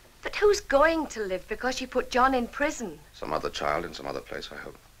 But who's going to live because you put John in prison? Some other child in some other place, I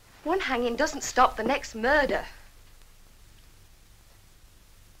hope. One hanging doesn't stop the next murder.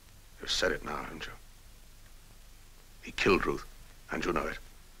 You've said it now, haven't you? He killed Ruth, and you know it.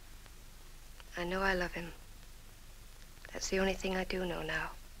 I know I love him. That's the only thing I do know now.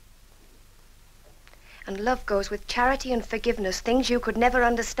 And love goes with charity and forgiveness, things you could never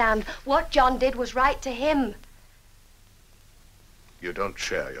understand. What John did was right to him. You don't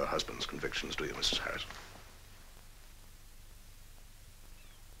share your husband's convictions, do you, Mrs. Harris?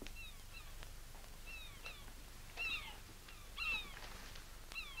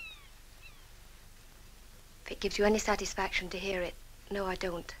 If it gives you any satisfaction to hear it, no, I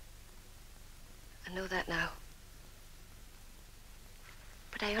don't. I know that now.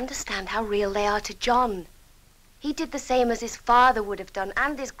 But I understand how real they are to John. He did the same as his father would have done,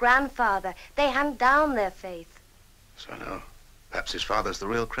 and his grandfather. They hand down their faith. So no. Perhaps his father's the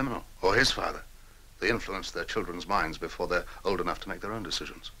real criminal, or his father. They influence their children's minds before they're old enough to make their own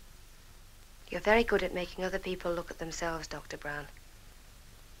decisions. You're very good at making other people look at themselves, Dr. Brown.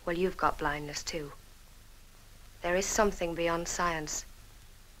 Well, you've got blindness, too. There is something beyond science.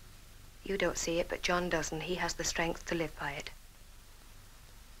 You don't see it, but John does, and he has the strength to live by it.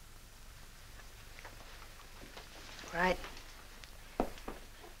 Right.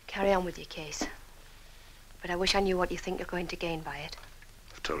 Carry on with your case. But I wish I knew what you think you're going to gain by it.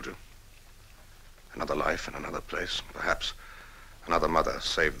 I've told you. Another life in another place. Perhaps another mother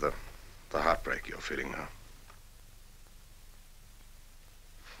saved the heartbreak you're feeling now.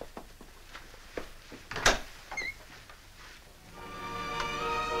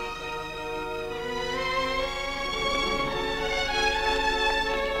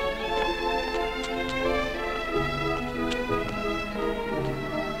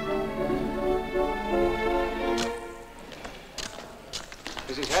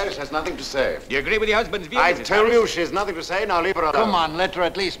 Has nothing to say. You agree with your husband's view? I tell you she's nothing to say. Now leave her alone. Come on, let her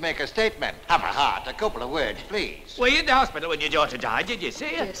at least make a statement. Have a heart, a couple of words, please. Were you in the hospital when your daughter died? Did you see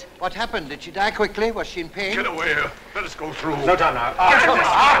her? Yes. What happened? Did she die quickly? Was she in pain? Get away here. Let us go through. No time now.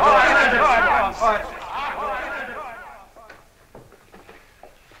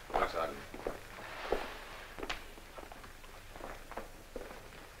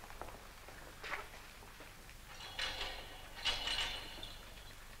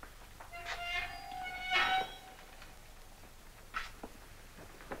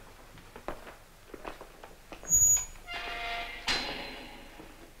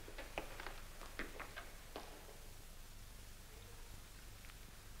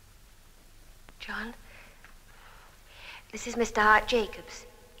 John, this is Mr. Hart Jacobs.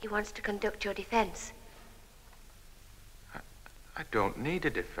 He wants to conduct your defense. I don't need a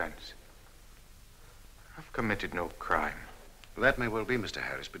defense. I've committed no crime. That may well be, Mr.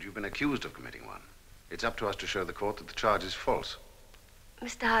 Harris, but you've been accused of committing one. It's up to us to show the court that the charge is false.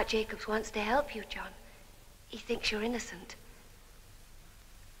 Mr. Hart Jacobs wants to help you, John. He thinks you're innocent.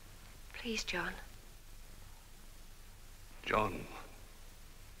 Please, John. John.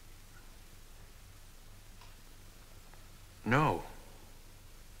 No.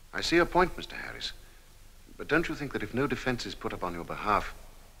 I see your point, Mr. Harris. But don't you think that if no defense is put up on your behalf,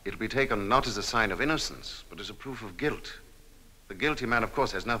 it'll be taken not as a sign of innocence, but as a proof of guilt? The guilty man, of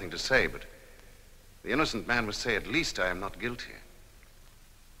course, has nothing to say, but the innocent man must say, at least, I am not guilty.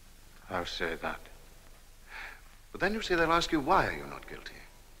 I'll say that. But then you see, they'll ask you, why are you not guilty?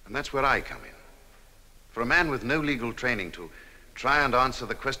 And that's where I come in. For a man with no legal training to try and answer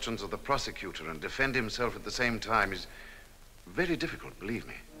the questions of the prosecutor and defend himself at the same time is very difficult, believe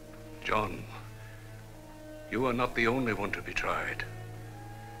me. John, you are not the only one to be tried.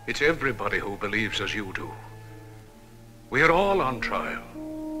 It's everybody who believes as you do. We are all on trial.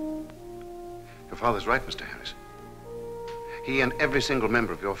 Your father's right, Mr. Harris. He and every single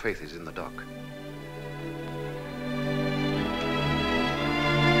member of your faith is in the dock.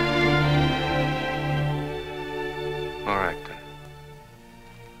 All right, then.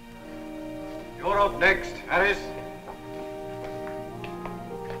 You're up next, Harris.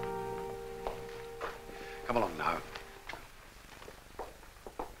 Come along now.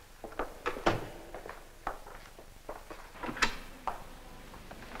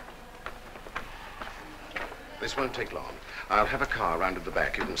 This won't take long. I'll have a car round at the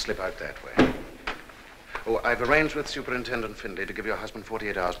back. You can slip out that way. Oh, I've arranged with Superintendent Findlay to give your husband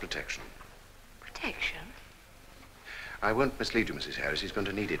 48 hours protection. Protection? I won't mislead you, Mrs. Harris. He's going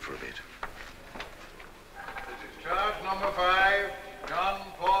to need it for a bit. This is charge number 5, John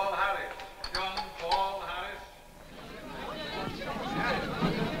Paul Harris. John Paul Harris.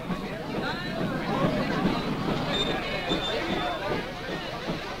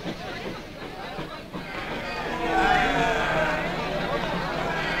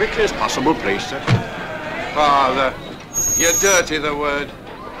 Quickly as possible, please, sir. Father, you dirty the word.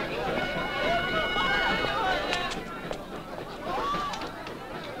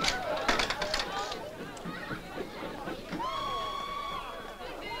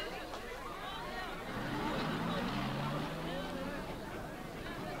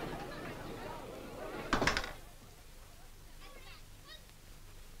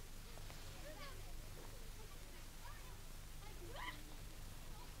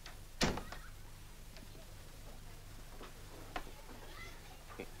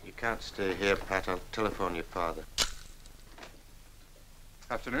 can't stay here, Pat. I'll telephone your father.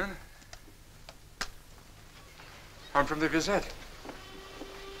 Afternoon. I'm from the Gazette.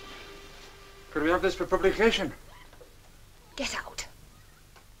 Could we have this for publication? Get out.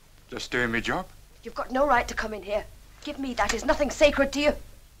 Just doing my job. You've got no right to come in here. Give me that. Is nothing sacred to you?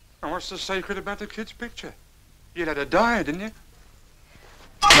 And what's so sacred about the kid's picture? You let her die, didn't you?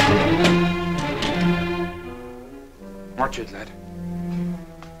 Watch it, lad.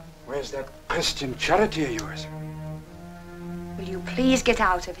 Where's that Christian charity of yours? Will you please get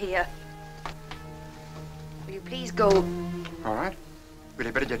out of here? Will you please go? All right. Well,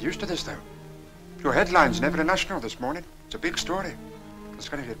 you better get used to this, though. Your headline's in every national this morning. It's a big story. It's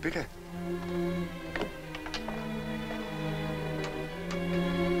going to get bigger.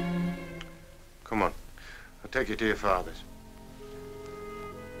 Come on. I'll take you to your father's.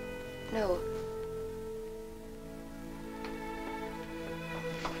 No.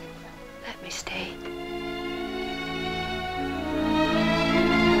 Let me stay.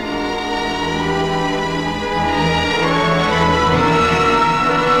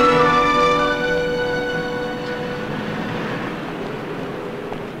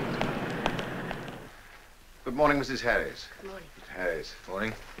 Good morning, Mrs. Harris. Good morning. Mrs. Harris.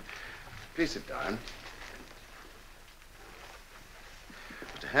 Morning. Please sit down.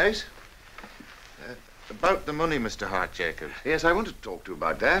 Mr. Harris? About the money, Mr. Hart Jacobs. Yes, I wanted to talk to you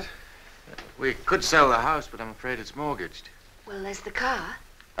about that. We could sell the house, but I'm afraid it's mortgaged. Well, there's the car.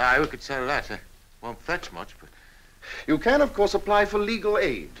 Aye, we could sell that. Won't fetch much, but... You can, of course, apply for legal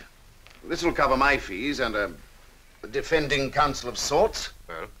aid. This will cover my fees and a defending counsel of sorts.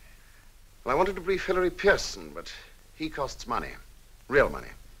 Well? Well, I wanted to brief Hilary Pearson, but he costs money. Real money.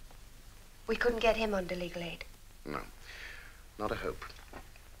 We couldn't get him under legal aid. No, not a hope.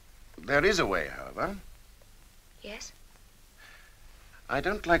 There is a way, however. Yes? I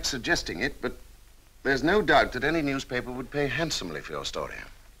don't like suggesting it, but there's no doubt that any newspaper would pay handsomely for your story.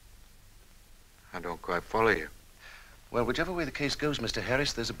 I don't quite follow you. Well, whichever way the case goes, Mr.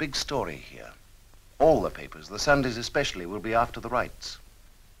 Harris, there's a big story here. All the papers, the Sundays especially, will be after the rights.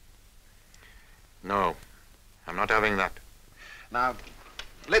 No, I'm not having that. Now,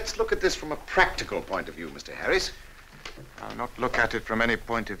 let's look at this from a practical point of view, Mr. Harris. I'll not look at it from any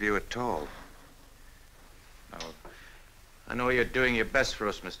point of view at all. No, I know you're doing your best for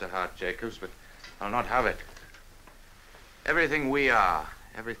us, Mr. Hart Jacobs, but I'll not have it. Everything we are,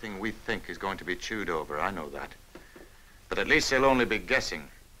 everything we think is going to be chewed over, I know that. But at least they'll only be guessing.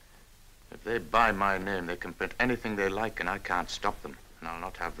 If they buy my name, they can print anything they like, and I can't stop them, and I'll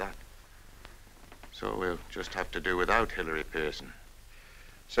not have that. So we'll just have to do without Hilary Pearson.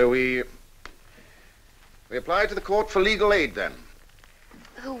 So we apply to the court for legal aid, then.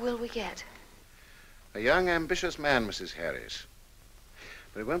 Who will we get? A young, ambitious man, Mrs. Harris.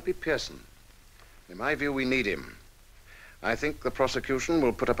 But it won't be Pearson. In my view, we need him. I think the prosecution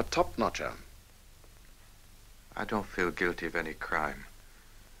will put up a top-notcher. I don't feel guilty of any crime.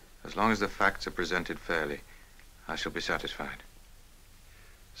 As long as the facts are presented fairly, I shall be satisfied.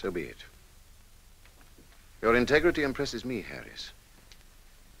 So be it. Your integrity impresses me, Harris.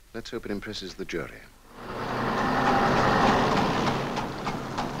 Let's hope it impresses the jury.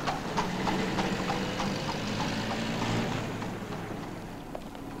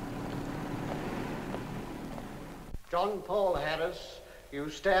 John Paul Harris, you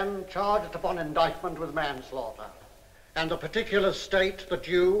stand charged upon indictment with manslaughter, and the particulars state that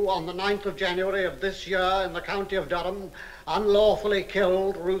you, on the 9th of January of this year in the county of Durham, unlawfully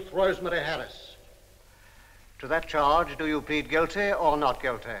killed Ruth Rosemary Harris. To that charge, do you plead guilty or not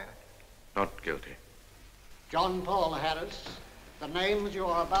guilty? Not guilty. John Paul Harris, the names you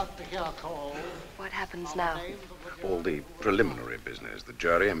are about to hear called... What happens now? All the preliminary business. The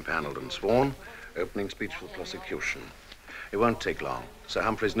jury impaneled and sworn. Opening speech for the prosecution. It won't take long. Sir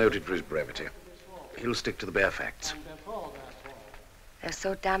Humphrey's noted for his brevity. He'll stick to the bare facts. They're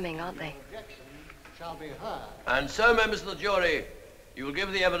so damning, aren't they? And so, members of the jury, you will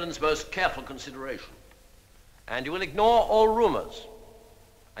give the evidence most careful consideration. And you will ignore all rumors.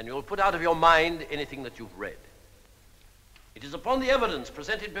 And you will put out of your mind anything that you've read. It is upon the evidence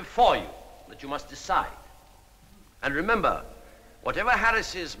presented before you that you must decide. And remember, whatever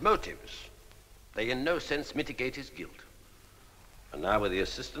Harris's motives, they in no sense mitigate his guilt. And now, with the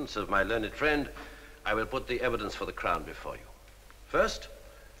assistance of my learned friend, I will put the evidence for the Crown before you. First,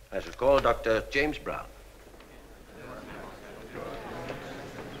 I shall call Dr. James Brown.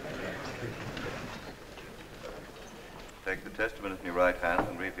 Take the testament in your right hand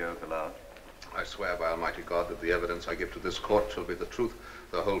and read the oath aloud. I swear by Almighty God that the evidence I give to this court shall be the truth,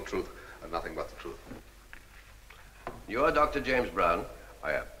 the whole truth, and nothing but the truth. You are Dr. James Brown?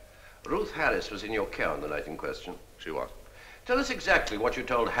 I am. Ruth Harris was in your care on the night in question. She was. Tell us exactly what you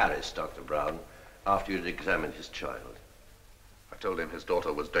told Harris, Dr. Brown, after you'd examined his child. I told him his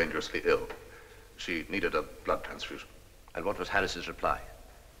daughter was dangerously ill. She needed a blood transfusion. And what was Harris's reply?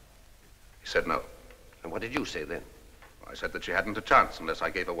 He said no. And what did you say then? I said that she hadn't a chance unless I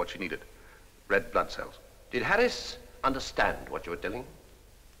gave her what she needed. Red blood cells. Did Harris understand what you were telling him?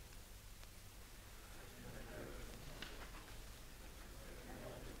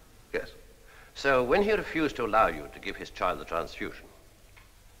 Yes. So when he refused to allow you to give his child the transfusion,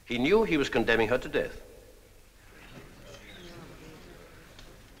 he knew he was condemning her to death.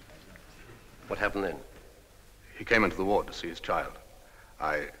 What happened then? He came into the ward to see his child.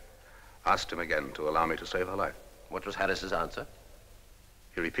 I asked him again to allow me to save her life. What was Harris's answer?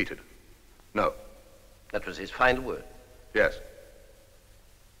 He repeated, no. That was his final word? Yes.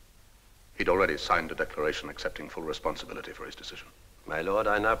 He'd already signed a declaration accepting full responsibility for his decision. My lord,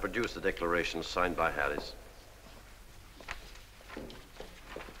 I now produce the declaration signed by Harris.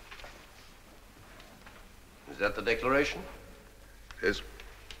 Is that the declaration? Yes.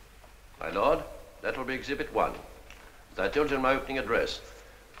 My lord, that will be Exhibit 1. As I told you in my opening address,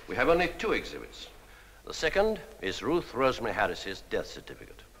 we have only 2 exhibits. The second is Ruth Rosemary Harris's death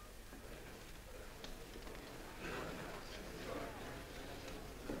certificate.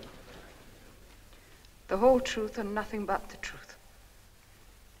 The whole truth and nothing but the truth.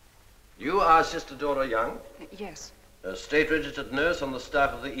 You are Sister Dora Young, Yes, a state-registered nurse on the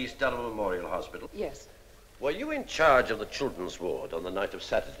staff of the East Durham Memorial Hospital. yes, Were you in charge of the children's ward on the night of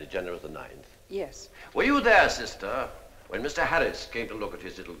Saturday, January the 9th? yes, Were you there, sister, when Mr. Harris came to look at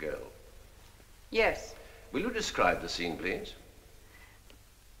his little girl? yes. Will you describe the scene, please?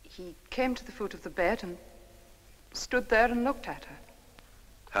 He came to the foot of the bed and stood there and looked at her.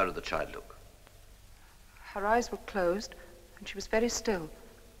 How did the child look? Her eyes were closed and she was very still.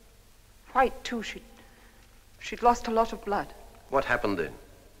 White, too. She'd lost a lot of blood. What happened then?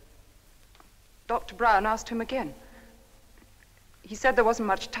 Dr. Brown asked him again. He said there wasn't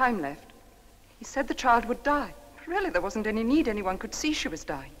much time left. He said the child would die. Really, there wasn't any need. Anyone could see she was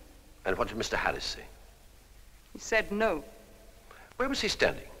dying. And what did Mr. Harris say? He said no. Where was he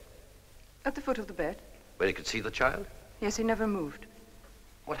standing? At the foot of the bed. Where he could see the child? Yes, he never moved.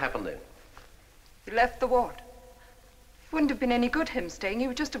 What happened then? He left the ward. It wouldn't have been any good him staying. He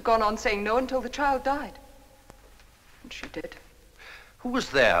would just have gone on saying no until the child died. And she did. Who was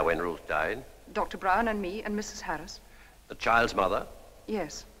there when Ruth died? Dr. Brown and me and Mrs. Harris. The child's mother?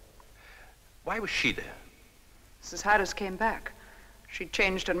 Yes. Why was she there? Mrs. Harris came back. She'd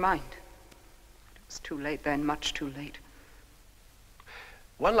changed her mind. It was too late then, much too late.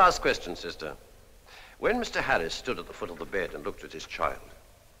 One last question, sister. When Mr. Harris stood at the foot of the bed and looked at his child,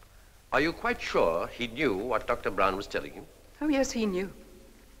 are you quite sure he knew what Dr. Brown was telling him? Oh, yes, he knew.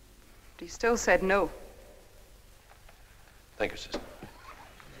 But he still said no. Thank you, sister.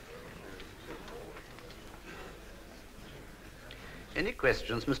 Any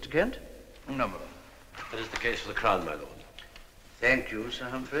questions, Mr. Kent? No, my lord. That is the case for the Crown, my lord. Thank you, Sir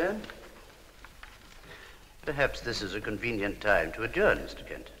Humphrey. Perhaps this is a convenient time to adjourn, Mr.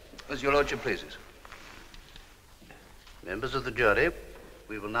 Kent. As your lordship pleases. Members of the jury,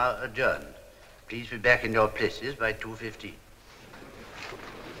 we will now adjourn. Please be back in your places by 2:15.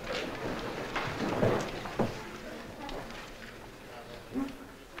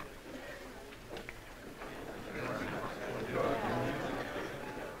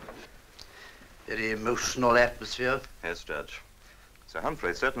 Very emotional atmosphere. Yes, Judge. Sir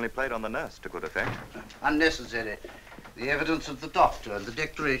Humphrey certainly played on the nurse to good effect. Unnecessary. The evidence of the doctor and the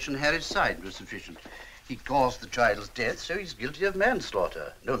declaration Harris signed was sufficient. He caused the child's death, so he's guilty of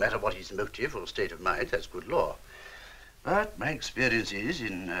manslaughter. No matter what his motive or state of mind, that's good law. But my experience is,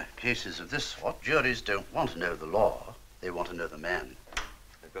 in cases of this sort, juries don't want to know the law. They want to know the man.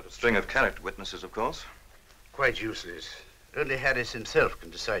 They've got a string of character witnesses, of course. Quite useless. Only Harris himself can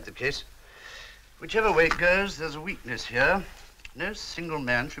decide the case. Whichever way it goes, there's a weakness here. No single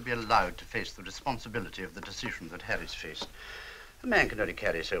man should be allowed to face the responsibility of the decision that Harris faced. A man can only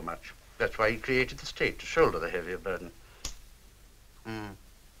carry so much. That's why he created the state, to shoulder the heavier burden.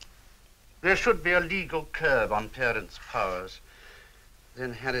 There should be a legal curb on parents' powers.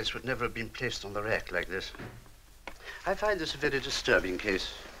 Then Harris would never have been placed on the rack like this. I find this a very disturbing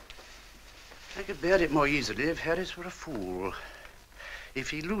case. I could bear it more easily if Harris were a fool. If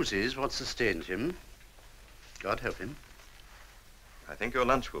he loses what sustained him, God help him. I think your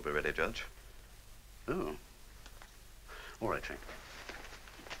lunch will be ready, Judge. Oh. All right, Frank.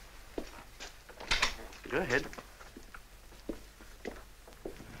 Go ahead.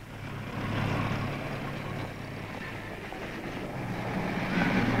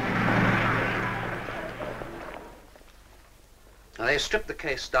 They stripped the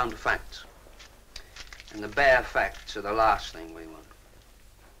case down to facts. And the bare facts are the last thing we want.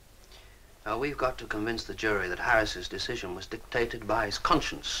 Now, we've got to convince the jury that Harris's decision was dictated by his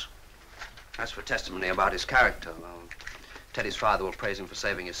conscience. As for testimony about his character, well, Teddy's father will praise him for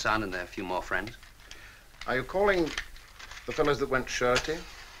saving his son, and there are a few more friends. Are you calling the fellows that went surety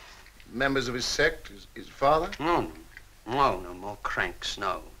members of his sect, his father? No, no more cranks,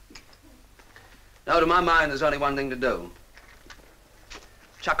 no. No, to my mind, there's only one thing to do.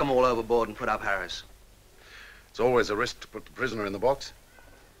 Chuck them all overboard and put up Harris. It's always a risk to put the prisoner in the box.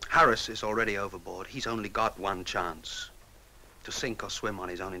 Harris is already overboard. He's only got one chance. To sink or swim on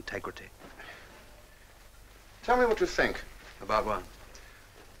his own integrity. Tell me what you think. About what?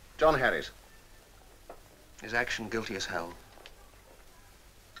 John Harris. His action guilty as hell.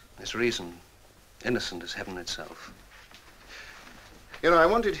 His reason innocent as heaven itself. You know, I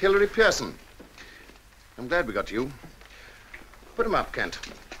wanted Hillary Pearson. I'm glad we got you. Put him up, Kent.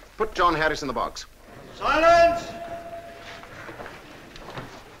 Put John Harris in the box. Silence!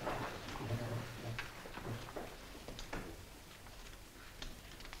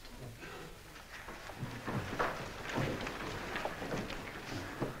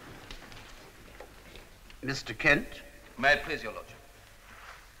 Mr. Kent? May it please your lordship.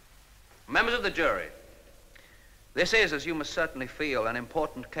 Members of the jury, this is, as you must certainly feel, an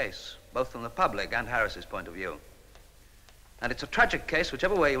important case, both from the public and Harris's point of view. And it's a tragic case,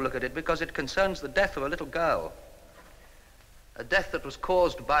 whichever way you look at it, because it concerns the death of a little girl. A death that was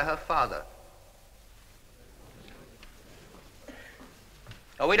caused by her father.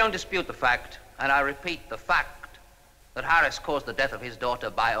 Oh, we don't dispute the fact, and I repeat the fact, that Harris caused the death of his daughter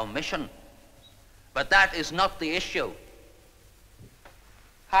by omission. But that is not the issue.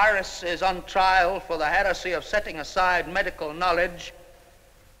 Harris is on trial for the heresy of setting aside medical knowledge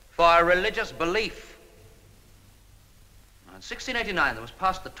for a religious belief. In 1689, there was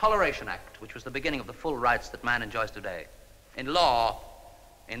passed the Toleration Act, which was the beginning of the full rights that man enjoys today. In law,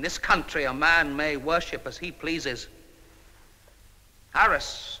 in this country, a man may worship as he pleases.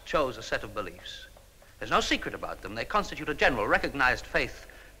 Harris chose a set of beliefs. There's no secret about them. They constitute a general, recognized faith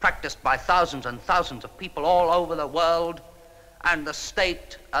practiced by thousands and thousands of people all over the world, and the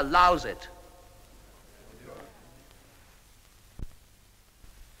state allows it.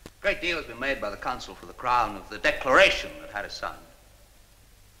 A great deal has been made by the counsel for the Crown of the declaration that Harris signed.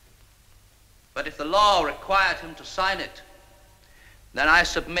 But if the law required him to sign it, then I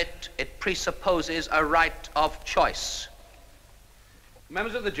submit it presupposes a right of choice.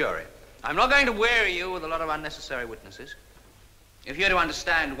 Members of the jury, I'm not going to weary you with a lot of unnecessary witnesses. If you're to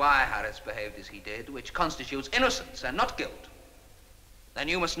understand why Harris behaved as he did, which constitutes innocence and not guilt, then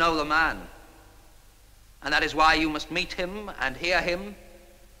you must know the man. And that is why you must meet him and hear him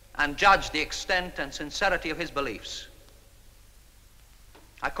and judge the extent and sincerity of his beliefs.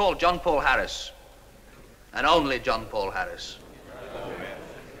 I call John Paul Harris, and only John Paul Harris.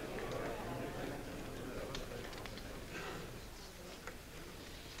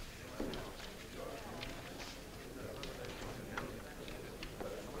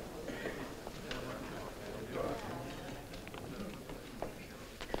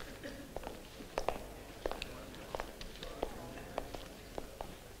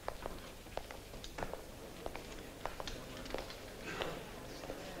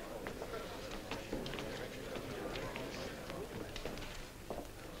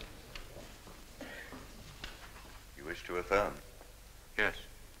 To affirm? Yes.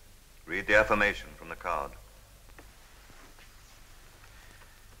 Read the affirmation from the card.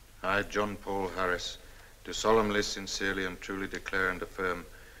 I, John Paul Harris, do solemnly, sincerely, and truly declare and affirm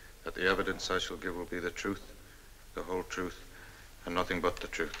that the evidence I shall give will be the truth, the whole truth, and nothing but the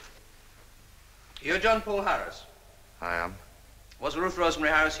truth. You're John Paul Harris? I am. Was Ruth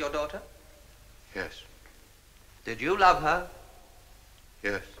Rosemary Harris your daughter? Yes. Did you love her?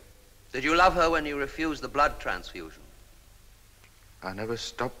 Yes. Did you love her when you refused the blood transfusion? I never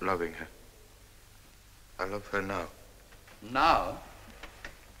stopped loving her. I love her now. Now?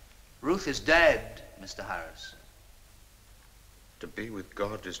 Ruth is dead, Mr. Harris. To be with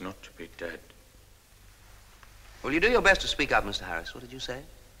God is not to be dead. Will you do your best to speak up, Mr. Harris? What did you say?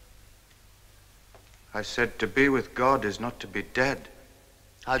 I said to be with God is not to be dead.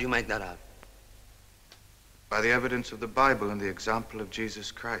 How do you make that out? By the evidence of the Bible and the example of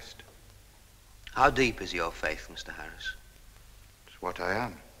Jesus Christ. How deep is your faith, Mr. Harris? It's what I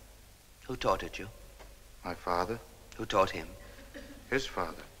am. Who taught it you? My father. Who taught him? His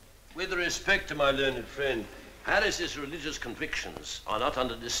father. With respect to my learned friend, Harris's religious convictions are not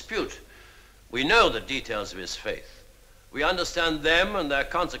under dispute. We know the details of his faith. We understand them and their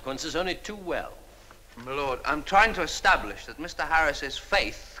consequences only too well. My lord, I'm trying to establish that Mr. Harris's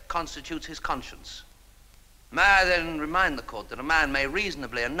faith constitutes his conscience. May I then remind the court that a man may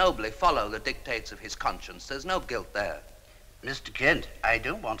reasonably and nobly follow the dictates of his conscience. There's no guilt there. Mr. Kent, I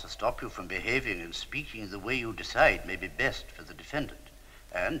don't want to stop you from behaving and speaking the way you decide may be best for the defendant.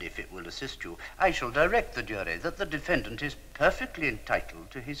 And if it will assist you, I shall direct the jury that the defendant is perfectly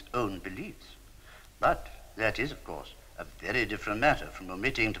entitled to his own beliefs. But that is, of course, a very different matter from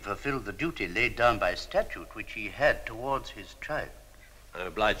omitting to fulfill the duty laid down by statute which he had towards his child. I'm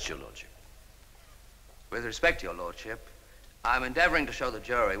obliged to your lordship. With respect to your lordship, I'm endeavoring to show the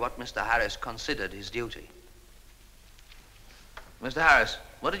jury what Mr. Harris considered his duty. Mr. Harris,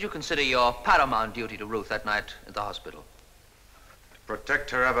 what did you consider your paramount duty to Ruth that night at the hospital? To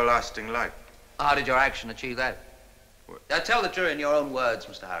protect her everlasting life. How did your action achieve that? Now tell the jury in your own words,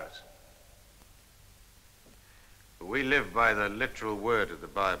 Mr. Harris. We live by the literal word of the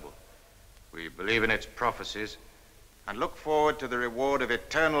Bible. We believe in its prophecies and look forward to the reward of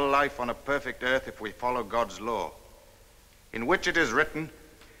eternal life on a perfect earth if we follow God's law, in which it is written,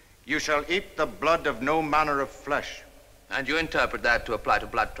 "You shall eat the blood of no manner of flesh." And you interpret that to apply to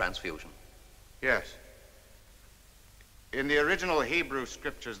blood transfusion? Yes. In the original Hebrew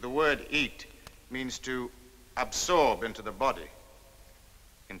scriptures, the word eat means to absorb into the body.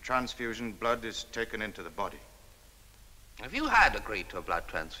 In transfusion, blood is taken into the body. If you had agreed to a blood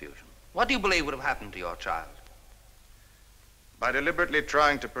transfusion, what do you believe would have happened to your child? By deliberately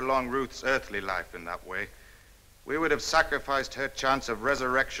trying to prolong Ruth's earthly life in that way, we would have sacrificed her chance of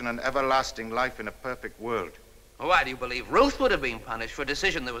resurrection and everlasting life in a perfect world. Why do you believe Ruth would have been punished for a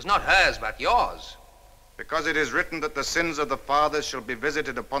decision that was not hers but yours? Because it is written that the sins of the fathers shall be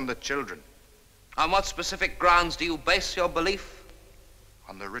visited upon the children. On what specific grounds do you base your belief?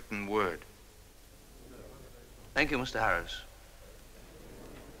 On the written word. Thank you, Mr. Harris.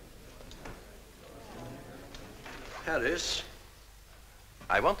 Harris,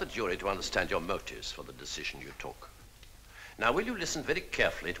 I want the jury to understand your motives for the decision you took. Now, will you listen very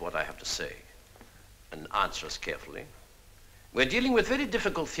carefully to what I have to say and answer us carefully? We're dealing with very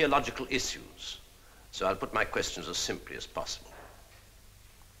difficult theological issues, so I'll put my questions as simply as possible.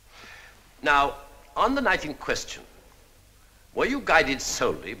 Now, on the night in question, were you guided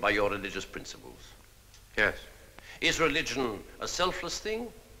solely by your religious principles? Yes. Is religion a selfless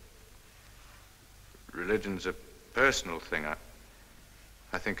thing? Religion's a personal thing.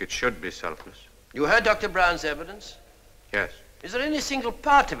 I think it should be selfless. You heard Dr. Brown's evidence? Yes. Is there any single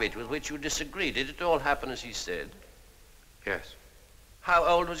part of it with which you disagree? Did it all happen as he said? Yes. How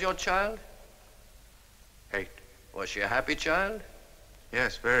old was your child? 8. Was she a happy child?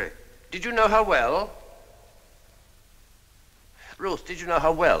 Yes, very. Did you know her well? Ruth, did you know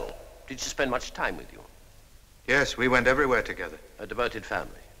her well? Did she spend much time with you? Yes, we went everywhere together. A devoted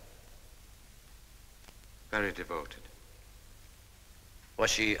family. Very devoted. Was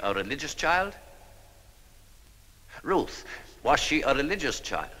she a religious child? Ruth, was she a religious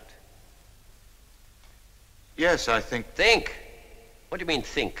child? Yes, I think. Think? What do you mean,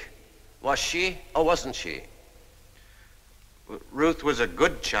 think? Was she or wasn't she? Ruth was a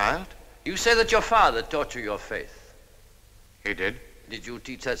good child. You say that your father taught you your faith. He did. Did you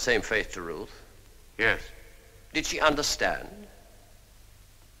teach that same faith to Ruth? Yes. Did she understand?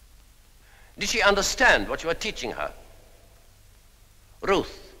 Did she understand what you were teaching her?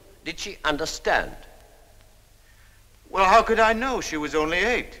 Ruth, did she understand? Well, how could I know? She was only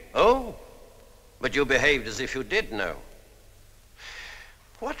 8. Oh, but you behaved as if you did know.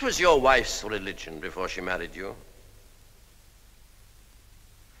 What was your wife's religion before she married you?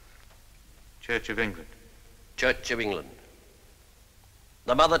 Church of England. Church of England.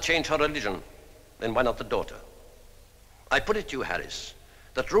 The mother changed her religion, then why not the daughter? I put it to you, Harris,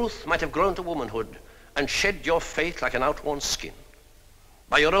 that Ruth might have grown to womanhood and shed your faith like an outworn skin.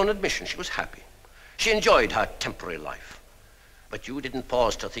 By your own admission, she was happy. She enjoyed her temporary life. But you didn't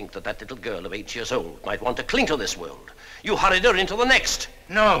pause to think that that little girl of 8 years old might want to cling to this world. You hurried her into the next.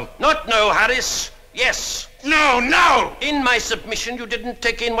 No. Not no, Harris. Yes. No, no! In my submission, you didn't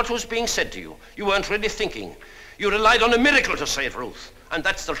take in what was being said to you. You weren't really thinking. You relied on a miracle to save Ruth, and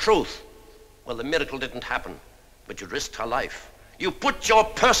that's the truth. Well, the miracle didn't happen, but you risked her life. You put your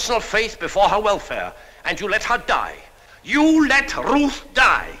personal faith before her welfare, and you let her die. You let Ruth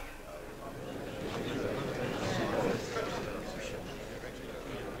die.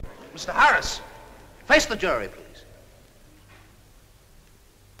 Mr. Harris, face the jury, please.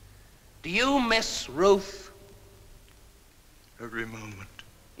 Do you miss Ruth? Every moment.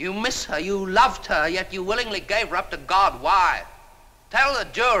 You miss her, you loved her, yet you willingly gave her up to God. Why? Tell the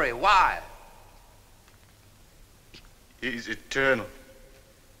jury why. He's eternal,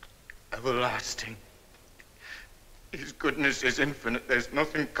 everlasting. His goodness is infinite. There's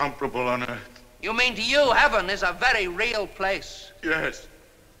nothing comparable on earth. You mean to you, heaven is a very real place? Yes.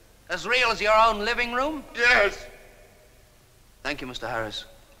 As real as your own living room? Yes. Thank you, Mr. Harris.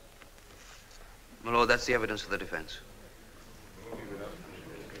 My lord, that's the evidence for the defense.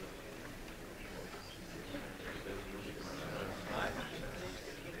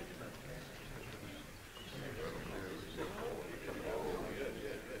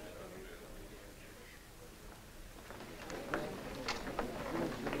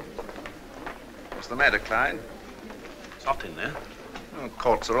 What's the matter, Clyde? It's hot in there. Oh,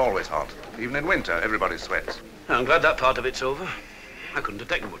 courts are always hot. Even in winter, everybody sweats. I'm glad that part of it's over. I couldn't have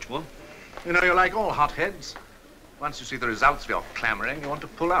taken much more. You know, you're like all hotheads. Once you see the results of your clamoring, you want to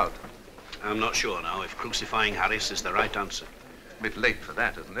pull out. I'm not sure now if crucifying Harris is the right answer. A bit late for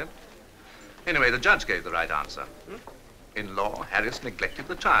that, isn't it? Anyway, the judge gave the right answer. In law, Harris neglected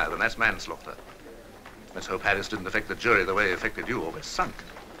the child, and that's manslaughter. Let's hope Harris didn't affect the jury the way he affected you, or we're sunk.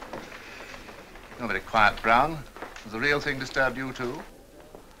 You're very quiet, Brown. Has the real thing disturbed you, too?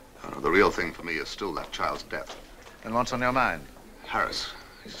 Oh, no, the real thing for me is still that child's death. And what's on your mind? Harris.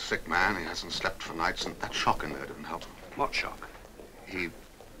 He's a sick man. He hasn't slept for nights, and that shock in there didn't help him. What shock? He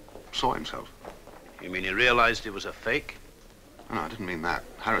saw himself. You mean he realized it was a fake? No, I didn't mean that.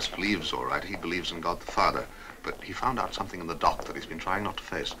 Harris believes, all right. He believes in God the Father. But he found out something in the dock that he's been trying not to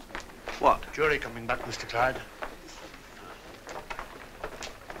face. What? Jury coming back, Mr. Clyde.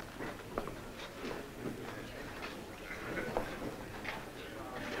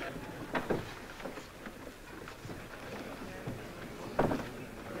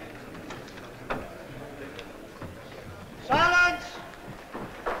 Silence!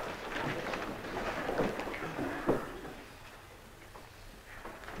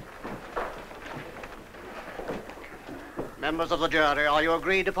 Members of the jury, are you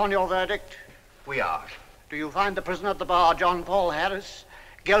agreed upon your verdict? We are. Do you find the prisoner at the bar, John Paul Harris,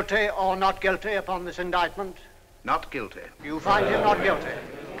 guilty or not guilty upon this indictment? Not guilty. You find him not guilty.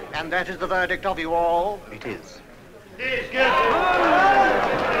 And that is the verdict of you all? It is. He is guilty.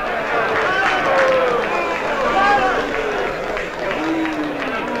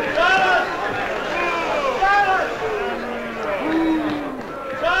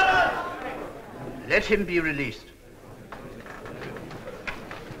 Let him be released.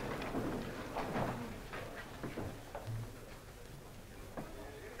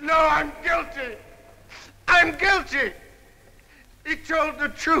 No, I'm guilty. I'm guilty. He told the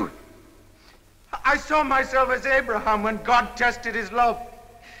truth. I saw myself as Abraham when God tested his love.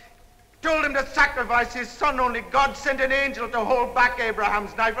 Told him to sacrifice his son, only God sent an angel to hold back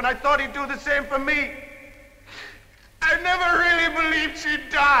Abraham's knife, and I thought he'd do the same for me. I never really believed she'd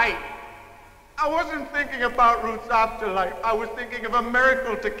die. I wasn't thinking about Ruth's afterlife. I was thinking of a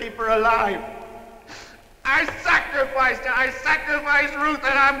miracle to keep her alive. I sacrificed her. I sacrificed Ruth,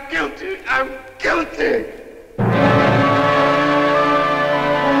 and I'm guilty. I'm guilty.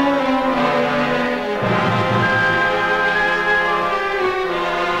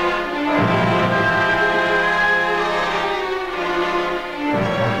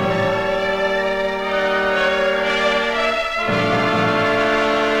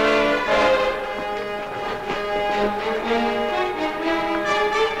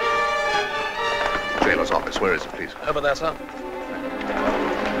 Jailer's office. Where is it, please? Over there, sir.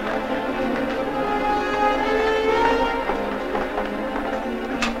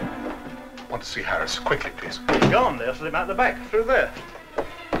 Want to see Harris. Quickly, please. Go on, they'll slip out the back, through there.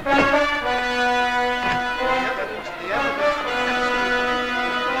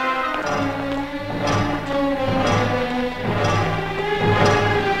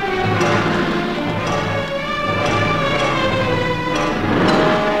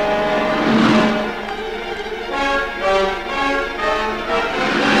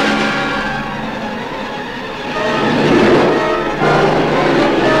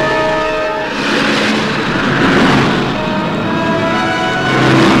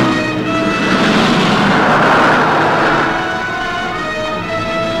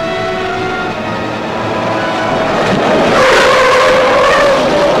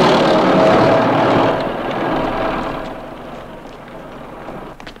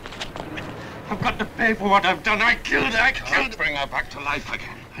 For what I've done, I killed her. Bring her back to life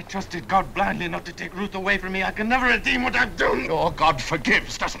again. I trusted God blindly not to take Ruth away from me. I can never redeem what I've done. Your God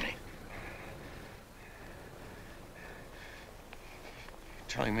forgives, doesn't he?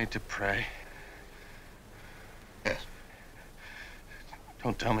 Telling me to pray? Yes.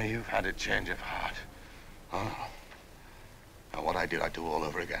 Don't tell me you've had a change of heart. Oh, no. Now, what I did, I'd do all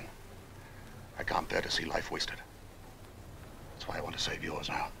over again. I can't bear to see life wasted. That's why I want to save yours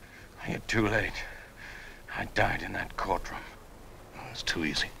now. You're too late. I died in that courtroom. Oh, it's too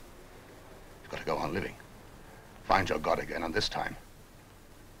easy. You've got to go on living. Find your God again, and this time,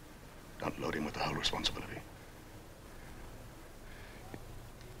 don't load him with the whole responsibility.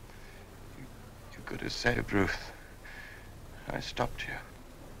 You could have saved Ruth. I stopped you.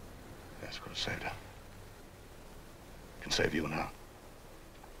 Yes, could have saved her. Can save you now.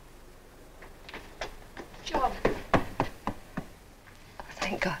 John.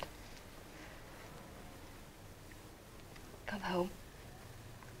 Thank God. Come home.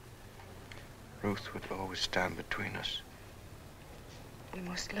 Ruth would always stand between us. We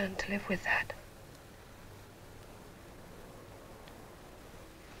must learn to live with that.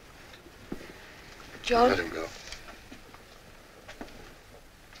 John? Let him go.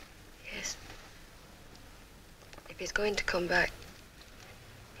 Yes. If he's going to come back,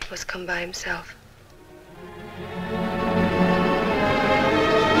 he must come by himself.